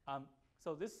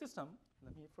 So this system,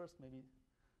 let me first maybe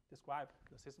describe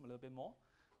the system a little bit more.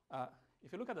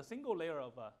 If you look at the single layer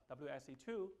of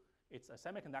WSE2, it's a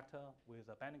semiconductor with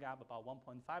a band gap about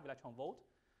 1.5 electron volt.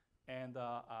 And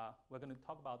we're going to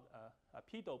talk about a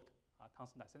p-doped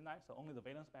tungsten diselenide, so only the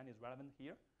valence band is relevant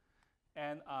here.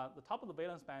 And the top of the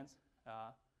valence bands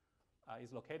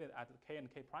is located at the K and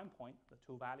K prime point, the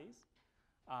two valleys.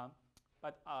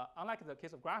 But unlike the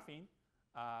case of graphene,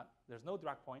 there's no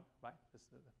direct point, right? This is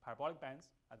the parabolic bands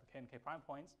at the K and K prime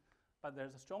points. But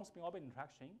there's a strong spin-orbit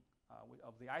interaction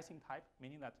of the icing type,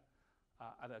 meaning that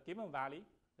at a given valley,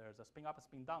 there's a spin up and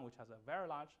spin down, which has a very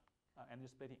large energy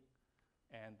splitting.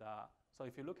 And so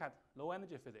if you look at low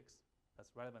energy physics,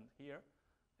 that's relevant here.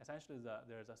 Essentially,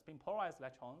 there's a spin polarized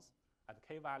electrons at the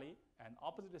K valley and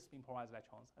oppositely spin polarized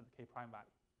electrons at the K prime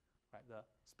valley. Right? The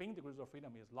spin degrees of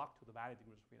freedom is locked to the valley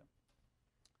degrees of freedom.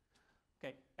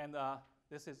 Okay, and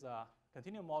this is a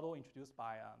continuum model introduced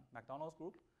by McDonald's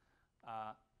group.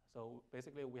 So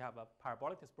basically, we have a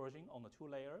parabolic dispersion on the two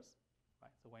layers,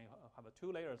 right? So when you have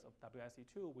two layers of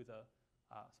WSE2 with a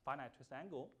finite twist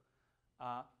angle,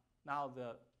 now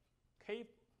the k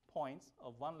points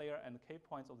of one layer and the k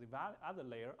points of the other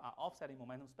layer are offset in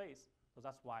momentum space. So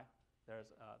that's why there's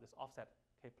this offset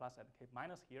k plus and k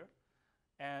minus here.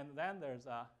 And then there's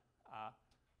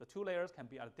the two layers can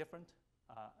be at a different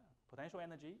potential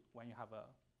energy when you have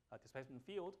a displacement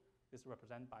field. This is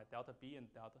represented by delta B and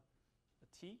delta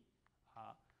T.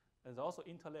 There's also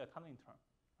interlayer tunneling term.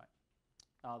 Right?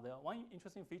 Now, the one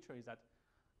interesting feature is that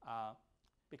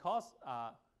because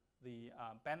the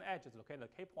band edge is located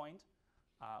at k point,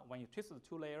 when you twist the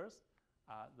two layers,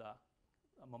 the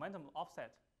momentum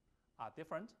offset are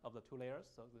different of the two layers.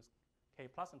 So this k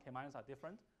plus and k minus are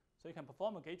different. So you can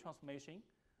perform a gauge transformation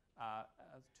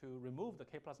to remove the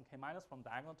k plus and k minus from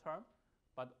diagonal term.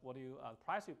 But what the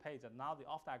price you pay is that now the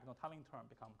off-diagonal tunneling term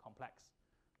becomes complex.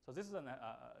 So this is a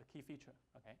key feature,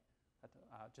 okay?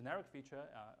 A generic feature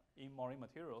in marine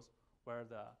materials where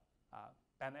the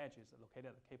band edge is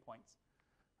located at k points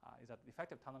is that the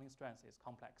effective tunneling strength is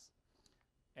complex.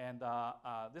 And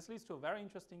this leads to a very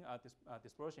interesting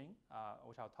dispersion,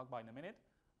 which I'll talk about in a minute.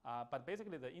 But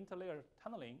basically, the interlayer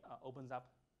tunneling opens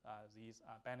up these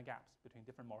band gaps between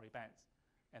different Maury bands.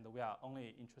 And we are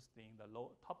only interested in the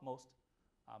topmost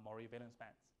Maury valence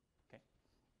bands. Okay.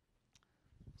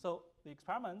 So the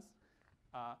experiments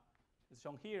is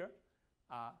shown here.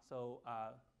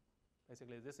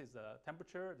 Basically, this is the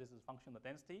temperature. This is function of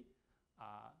density.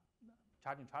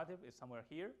 Charge neutrality is somewhere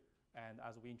here. And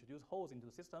as we introduce holes into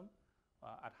the system,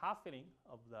 at half filling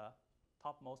of the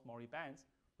topmost Maury bands,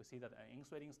 we see that an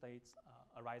insulating state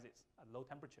arises at low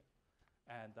temperature.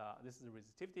 And this is the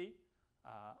resistivity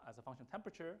as a function of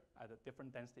temperature at the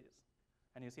different densities.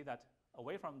 And you see that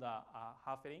away from the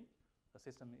half filling, the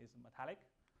system is metallic.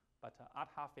 But at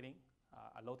half filling,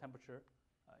 at low temperature,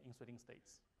 insulating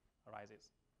states arises.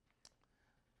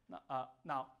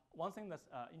 Now, one thing that's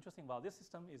interesting about this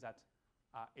system is that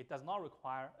it does not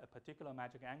require a particular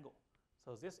magic angle.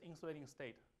 So this insulating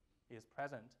state is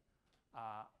present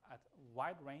at a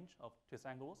wide range of twist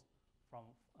angles from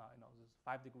this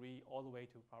 5 degree all the way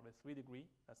to probably 3 degree.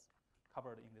 That's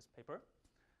covered in this paper.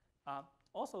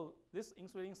 Also, this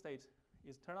insulating state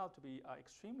is turned out to be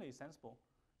extremely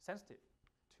sensitive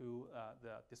to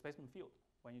the displacement field.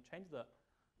 When you change the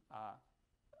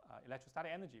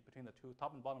electrostatic energy between the two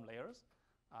top and bottom layers,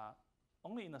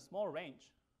 only in a small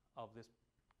range of this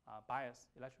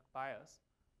electric bias,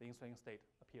 the insulating state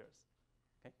appears.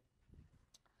 Okay.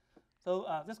 So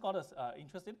this got us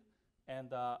interested,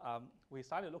 and we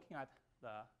started looking at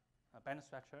the band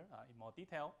structure in more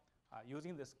detail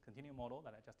using this continuum model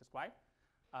that I just described.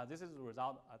 This is the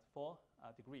result at 4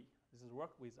 degree. This is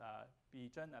work with B.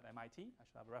 Zheng at MIT. I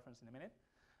should have a reference in a minute.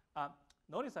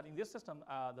 Notice that in this system,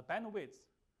 the band width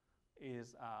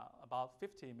is about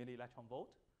 50 milli-electron volt.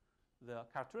 The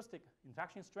characteristic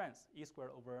interaction strength, E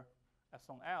squared over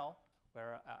epsilon L,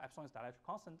 where epsilon is dielectric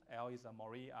constant, L is a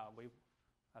Maury wave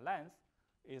length,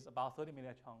 is about 30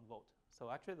 milli-electron volt.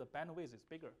 So actually, the band width is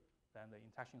bigger than the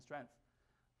interaction strength.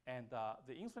 And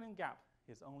the insulating gap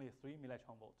is only 3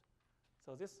 milli-electron volt.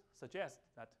 So this suggests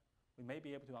that we may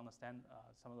be able to understand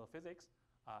some of the physics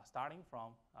starting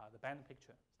from the band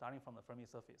picture, starting from the Fermi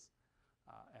surface.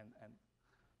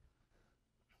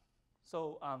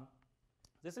 So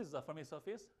this is the Fermi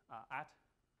surface at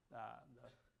the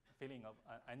filling of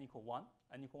n equal 1.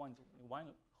 N equal 1 is 1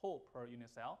 hole per unit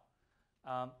cell.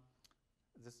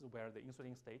 This is where the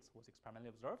insulating states was experimentally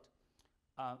observed.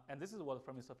 And this is what the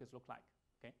Fermi surface looked like.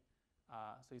 Okay?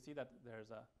 So you see that there's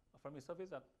a Fermi surface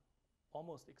that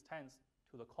almost extends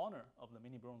to the corner of the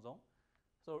mini Bron zone.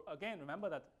 So again, remember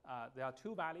that there are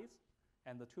two valleys,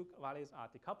 and the two valleys are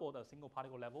decoupled at a single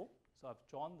particle level. So I've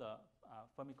drawn the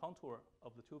Fermi contour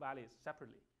of the two valleys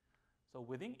separately. So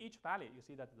within each valley, you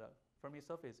see that the Fermi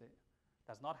surface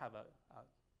does not have a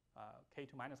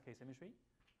K2 minus K symmetry.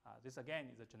 This again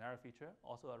is a generic feature,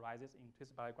 also arises in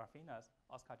twisted barrier graphene, as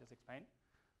Oscar just explained.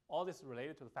 All this is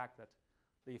related to the fact that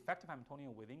the effective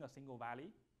Hamiltonian within a single valley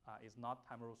is not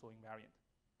time-Rousseau invariant.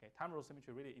 Okay, time-Rousseau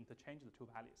symmetry really interchanges the two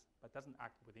valleys, but doesn't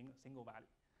act within a single valley.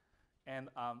 And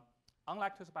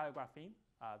unlike twisted barrier graphene,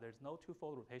 there's no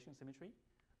two-fold rotation symmetry.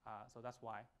 So that's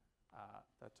why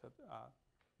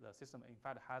the system, in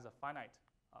fact, has a finite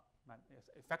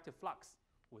effective flux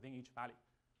within each valley.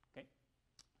 Okay.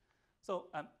 So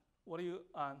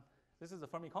this is the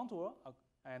Fermi contour,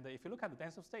 and if you look at the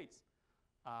dense of states,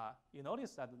 you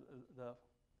notice that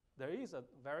there is a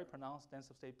very pronounced dense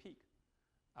of state peak,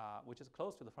 which is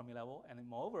close to the Fermi level, and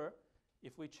moreover,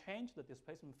 if we change the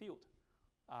displacement field,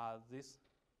 this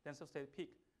density state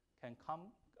peak can come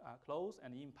close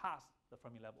and even pass the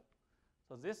Fermi level.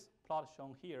 So this plot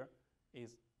shown here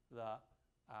is the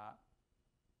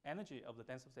energy of the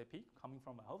density state peak coming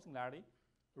from a Hove singularity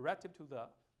relative to the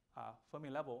Fermi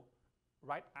level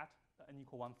right at the n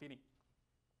equal 1 filling.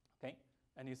 Okay,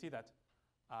 and you see that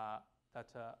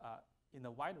in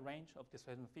a wide range of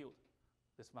displacement field,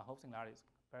 this Hove singularity is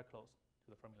very close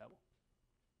to the Fermi level.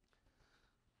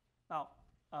 Now,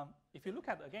 if you look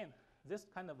at, again, this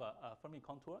kind of a Fermi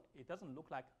contour, it doesn't look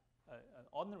like an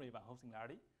ordinary Van Hove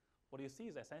singularity. What you see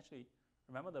is essentially,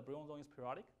 remember the Brillouin zone is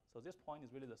periodic, so this point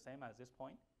is really the same as this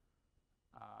point.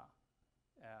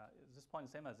 This point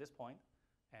is the same as this point,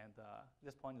 and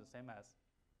this point is the same as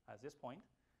this point.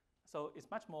 So it's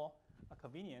much more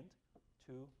convenient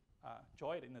to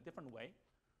draw it in a different way.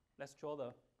 Let's draw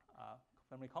the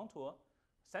Fermi contour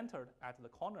centered at the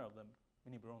corner of the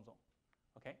mini Brillouin zone.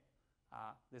 Okay,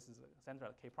 this is centered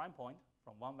at K prime point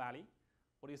from one valley.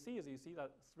 What you see is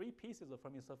that three pieces of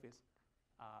Fermi surface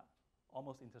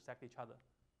almost intersect each other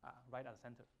right at the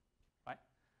center, right?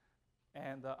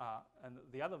 And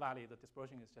the other valley, the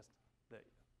dispersion is just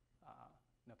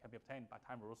can be obtained by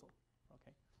time reversal.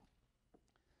 Okay.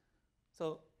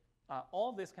 So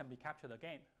all this can be captured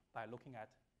again by looking at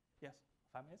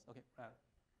 5 minutes. Okay,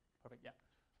 perfect. Yeah,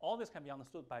 all this can be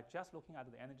understood by just looking at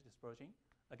the energy dispersion.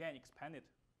 Again, expanded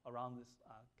around this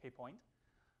K point.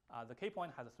 The K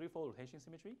point has a threefold rotation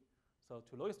symmetry. So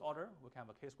to lowest order, we can have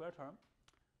a K square term.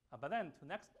 But then to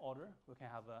next order, we can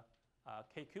have a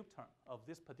K cube term of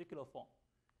this particular form,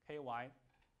 Ky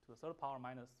to the third power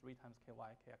minus 3 times Ky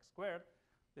Kx squared.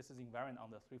 This is invariant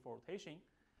on the threefold rotation.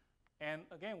 And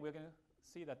again, we're going to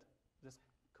see that this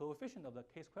coefficient of the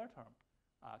K square term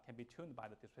can be tuned by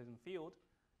the displacement field.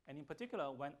 And in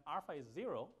particular, when alpha is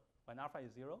 0,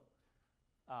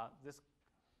 this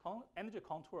energy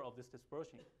contour of this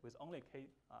dispersion with only K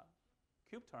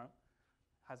cube term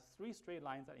has 3 straight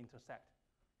lines that intersect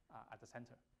at the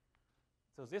center.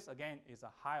 So this, again, is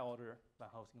a high order Van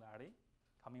Hove singularity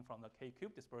coming from the K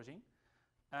cube dispersion.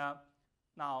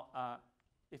 Now,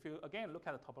 if you, again, look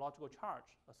at the topological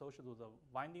charge associated with the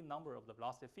winding number of the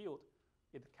velocity field,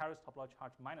 it carries topological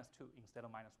charge -2 instead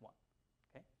of -1.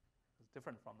 Okay, it's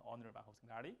different from the ordinary Van Hove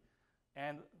singularity.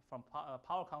 And from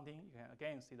power counting, you can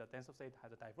again see that density state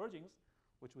has a divergence,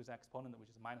 which is an exponent which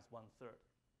is -1/3.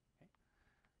 Okay?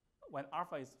 When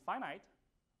alpha is finite,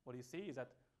 what you see is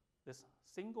that this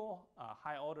single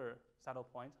high order saddle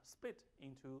point split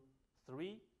into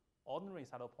 3 ordinary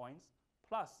saddle points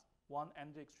plus 1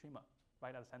 energy extrema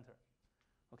right at the center.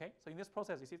 Okay, so in this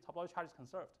process, you see topological charge is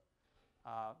conserved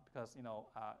because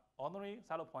ordinary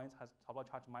saddle points has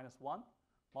topological charge -1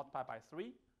 multiplied by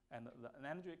 3. And the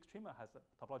energy extrema has a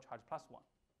topological charge +1.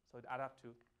 So it adds up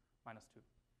to -2.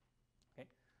 Okay?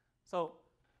 So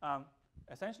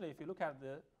essentially, if you look at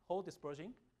the whole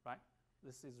dispersion, right,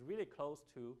 this is really close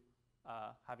to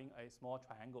having a small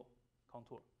triangle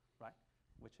contour, right,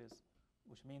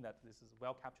 which means that this is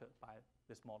well captured by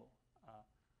this model.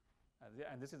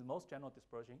 And this is the most general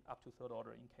dispersion up to third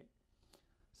order in K.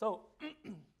 So,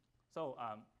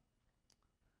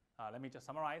 let me just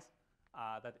summarize.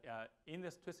 That in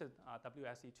this twisted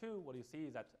WSE2, what you see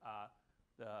is that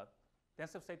the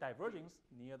density state divergence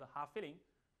near the half filling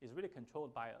is really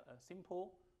controlled by a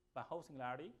simple Van Hove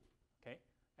singularity. Okay,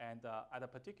 and at a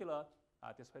particular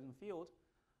displacement field,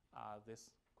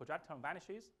 this quadratic term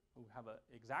vanishes. We have an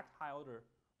exact high order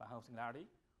Van Hove singularity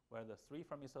where the 3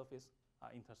 Fermi surfaces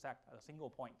intersect at a single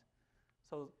point.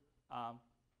 So,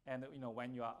 and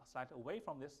when you are slightly away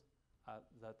from this,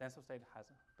 the density state has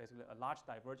basically a large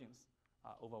divergence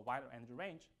over a wider energy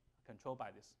range controlled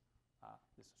by this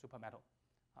supermetal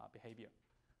behavior.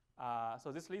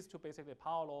 So this leads to basically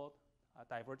power law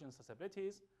divergence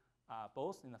susceptibilities,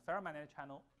 both in the ferromagnetic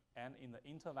channel and in the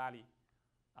intervalley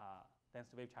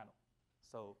density wave channel.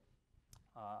 So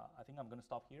I think I'm going to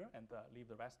stop here and leave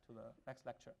the rest to the next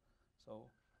lecture.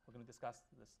 So we're going to discuss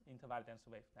this intervalley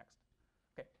density wave next.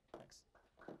 Okay, thanks.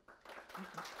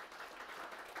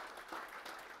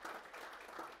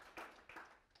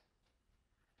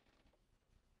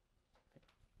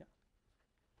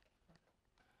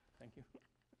 Thank you.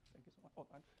 Thank you so much. Oh,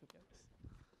 I have to get this.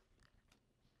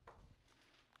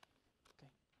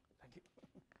 Okay, thank you.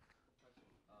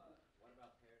 What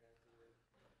about pair density wave?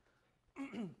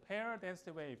 Pair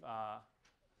density wave.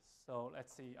 So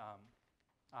let's see.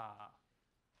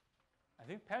 I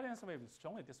think pair density wave is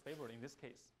strongly disfavored in this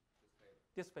case.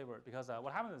 Disfavored because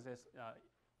what happens is this: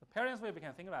 the pair density wave we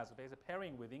can think of as basically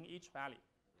pairing within each valley,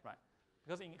 right?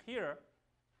 Because in here,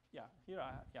 I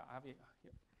have it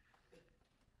here.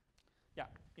 Yeah,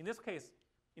 in this case,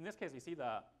 you see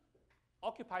the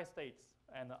occupied states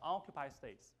and the unoccupied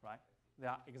states, right? They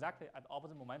are exactly at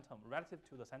opposite momentum relative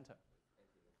to the center.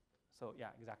 So yeah,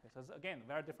 exactly. So it's again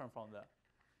very different from the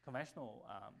conventional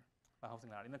Van Hove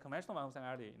singularity. In the conventional Van Hove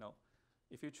singularity,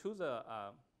 if you choose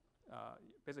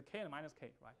basically k and minus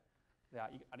k, right? They are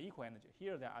at equal energy.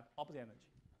 Here they are at opposite energy.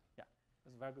 Yeah,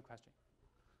 that's a very good question.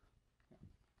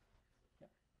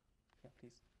 Yeah,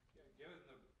 please. Yeah, given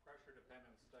the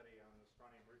pressure-dependent study on the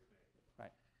strontium ruthenate,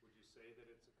 right? Would you say that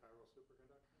it's a chiral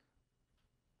superconductor?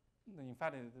 In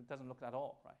fact, it doesn't look at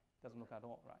all, right? It doesn't look at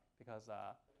all, right? Because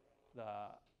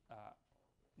the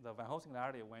Van Hove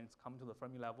singularity, when it's come to the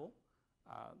Fermi level,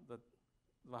 the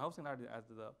Van Hove singularity as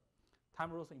the time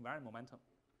rose invariant momentum.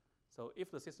 So if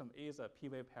the system is a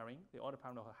p-wave pairing, the order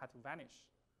parameter had to vanish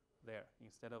there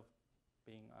instead of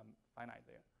being finite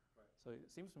there. Right. So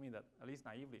it seems to me that, at least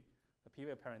naively, the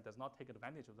p-wave pairing does not take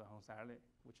advantage of the Van Hove singularity,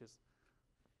 which is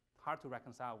hard to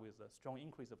reconcile with the strong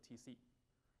increase of Tc.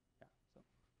 Yeah. So.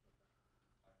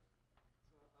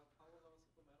 So how was our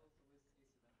supermetals always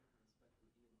asymmetric with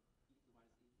respect to e to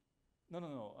minus e?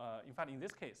 No. In fact, in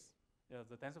this case,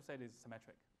 the denser state is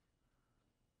symmetric.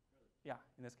 Really? Yeah,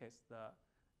 in this case, the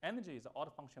energy is an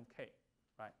odd function of k,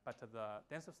 right? But the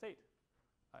denser state,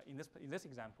 in this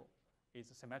example, is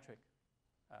symmetric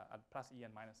at plus e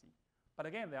and minus e. But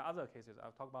again, there are other cases.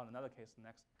 I'll talk about another case in the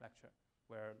next lecture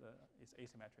where it's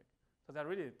asymmetric. So there are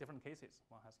really different cases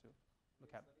one has to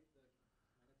look at. Studied the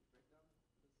magnetic breakdown?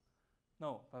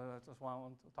 No, but that's just what I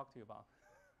want to talk to you about.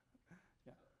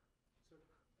 Yeah. So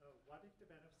what if the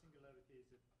Van Hove singularity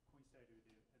is coincide with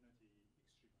the energy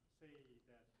extrema? Say that if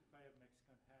I have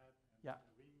Mexican hat and Yeah.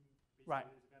 the ring basically Right.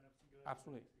 is Van Hove singularity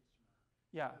Absolutely.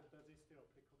 extrema. Yeah. Does it still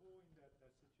applicable in that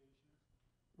situation?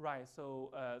 Right.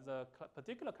 So the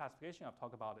particular classification I've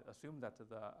talked about assume that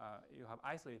you have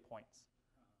isolated points.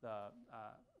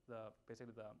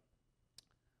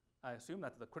 I assume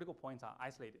that the critical points are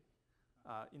isolated.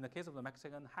 In the case of the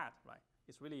Mexican hat, right,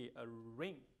 it's really a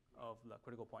ring of the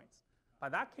critical points.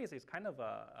 But that case is kind of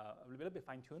a little bit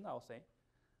fine-tuned, I would say,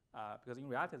 because in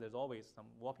reality there's always some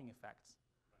warping effects.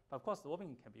 But of course, the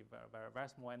warping can be very, very, very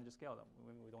small energy scale.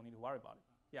 We don't need to worry about it.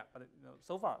 Yeah, but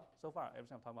so far,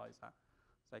 everything I'm talking about is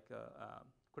it's like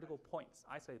critical points,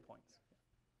 isolated points. Yeah.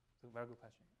 It's a very good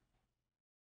question.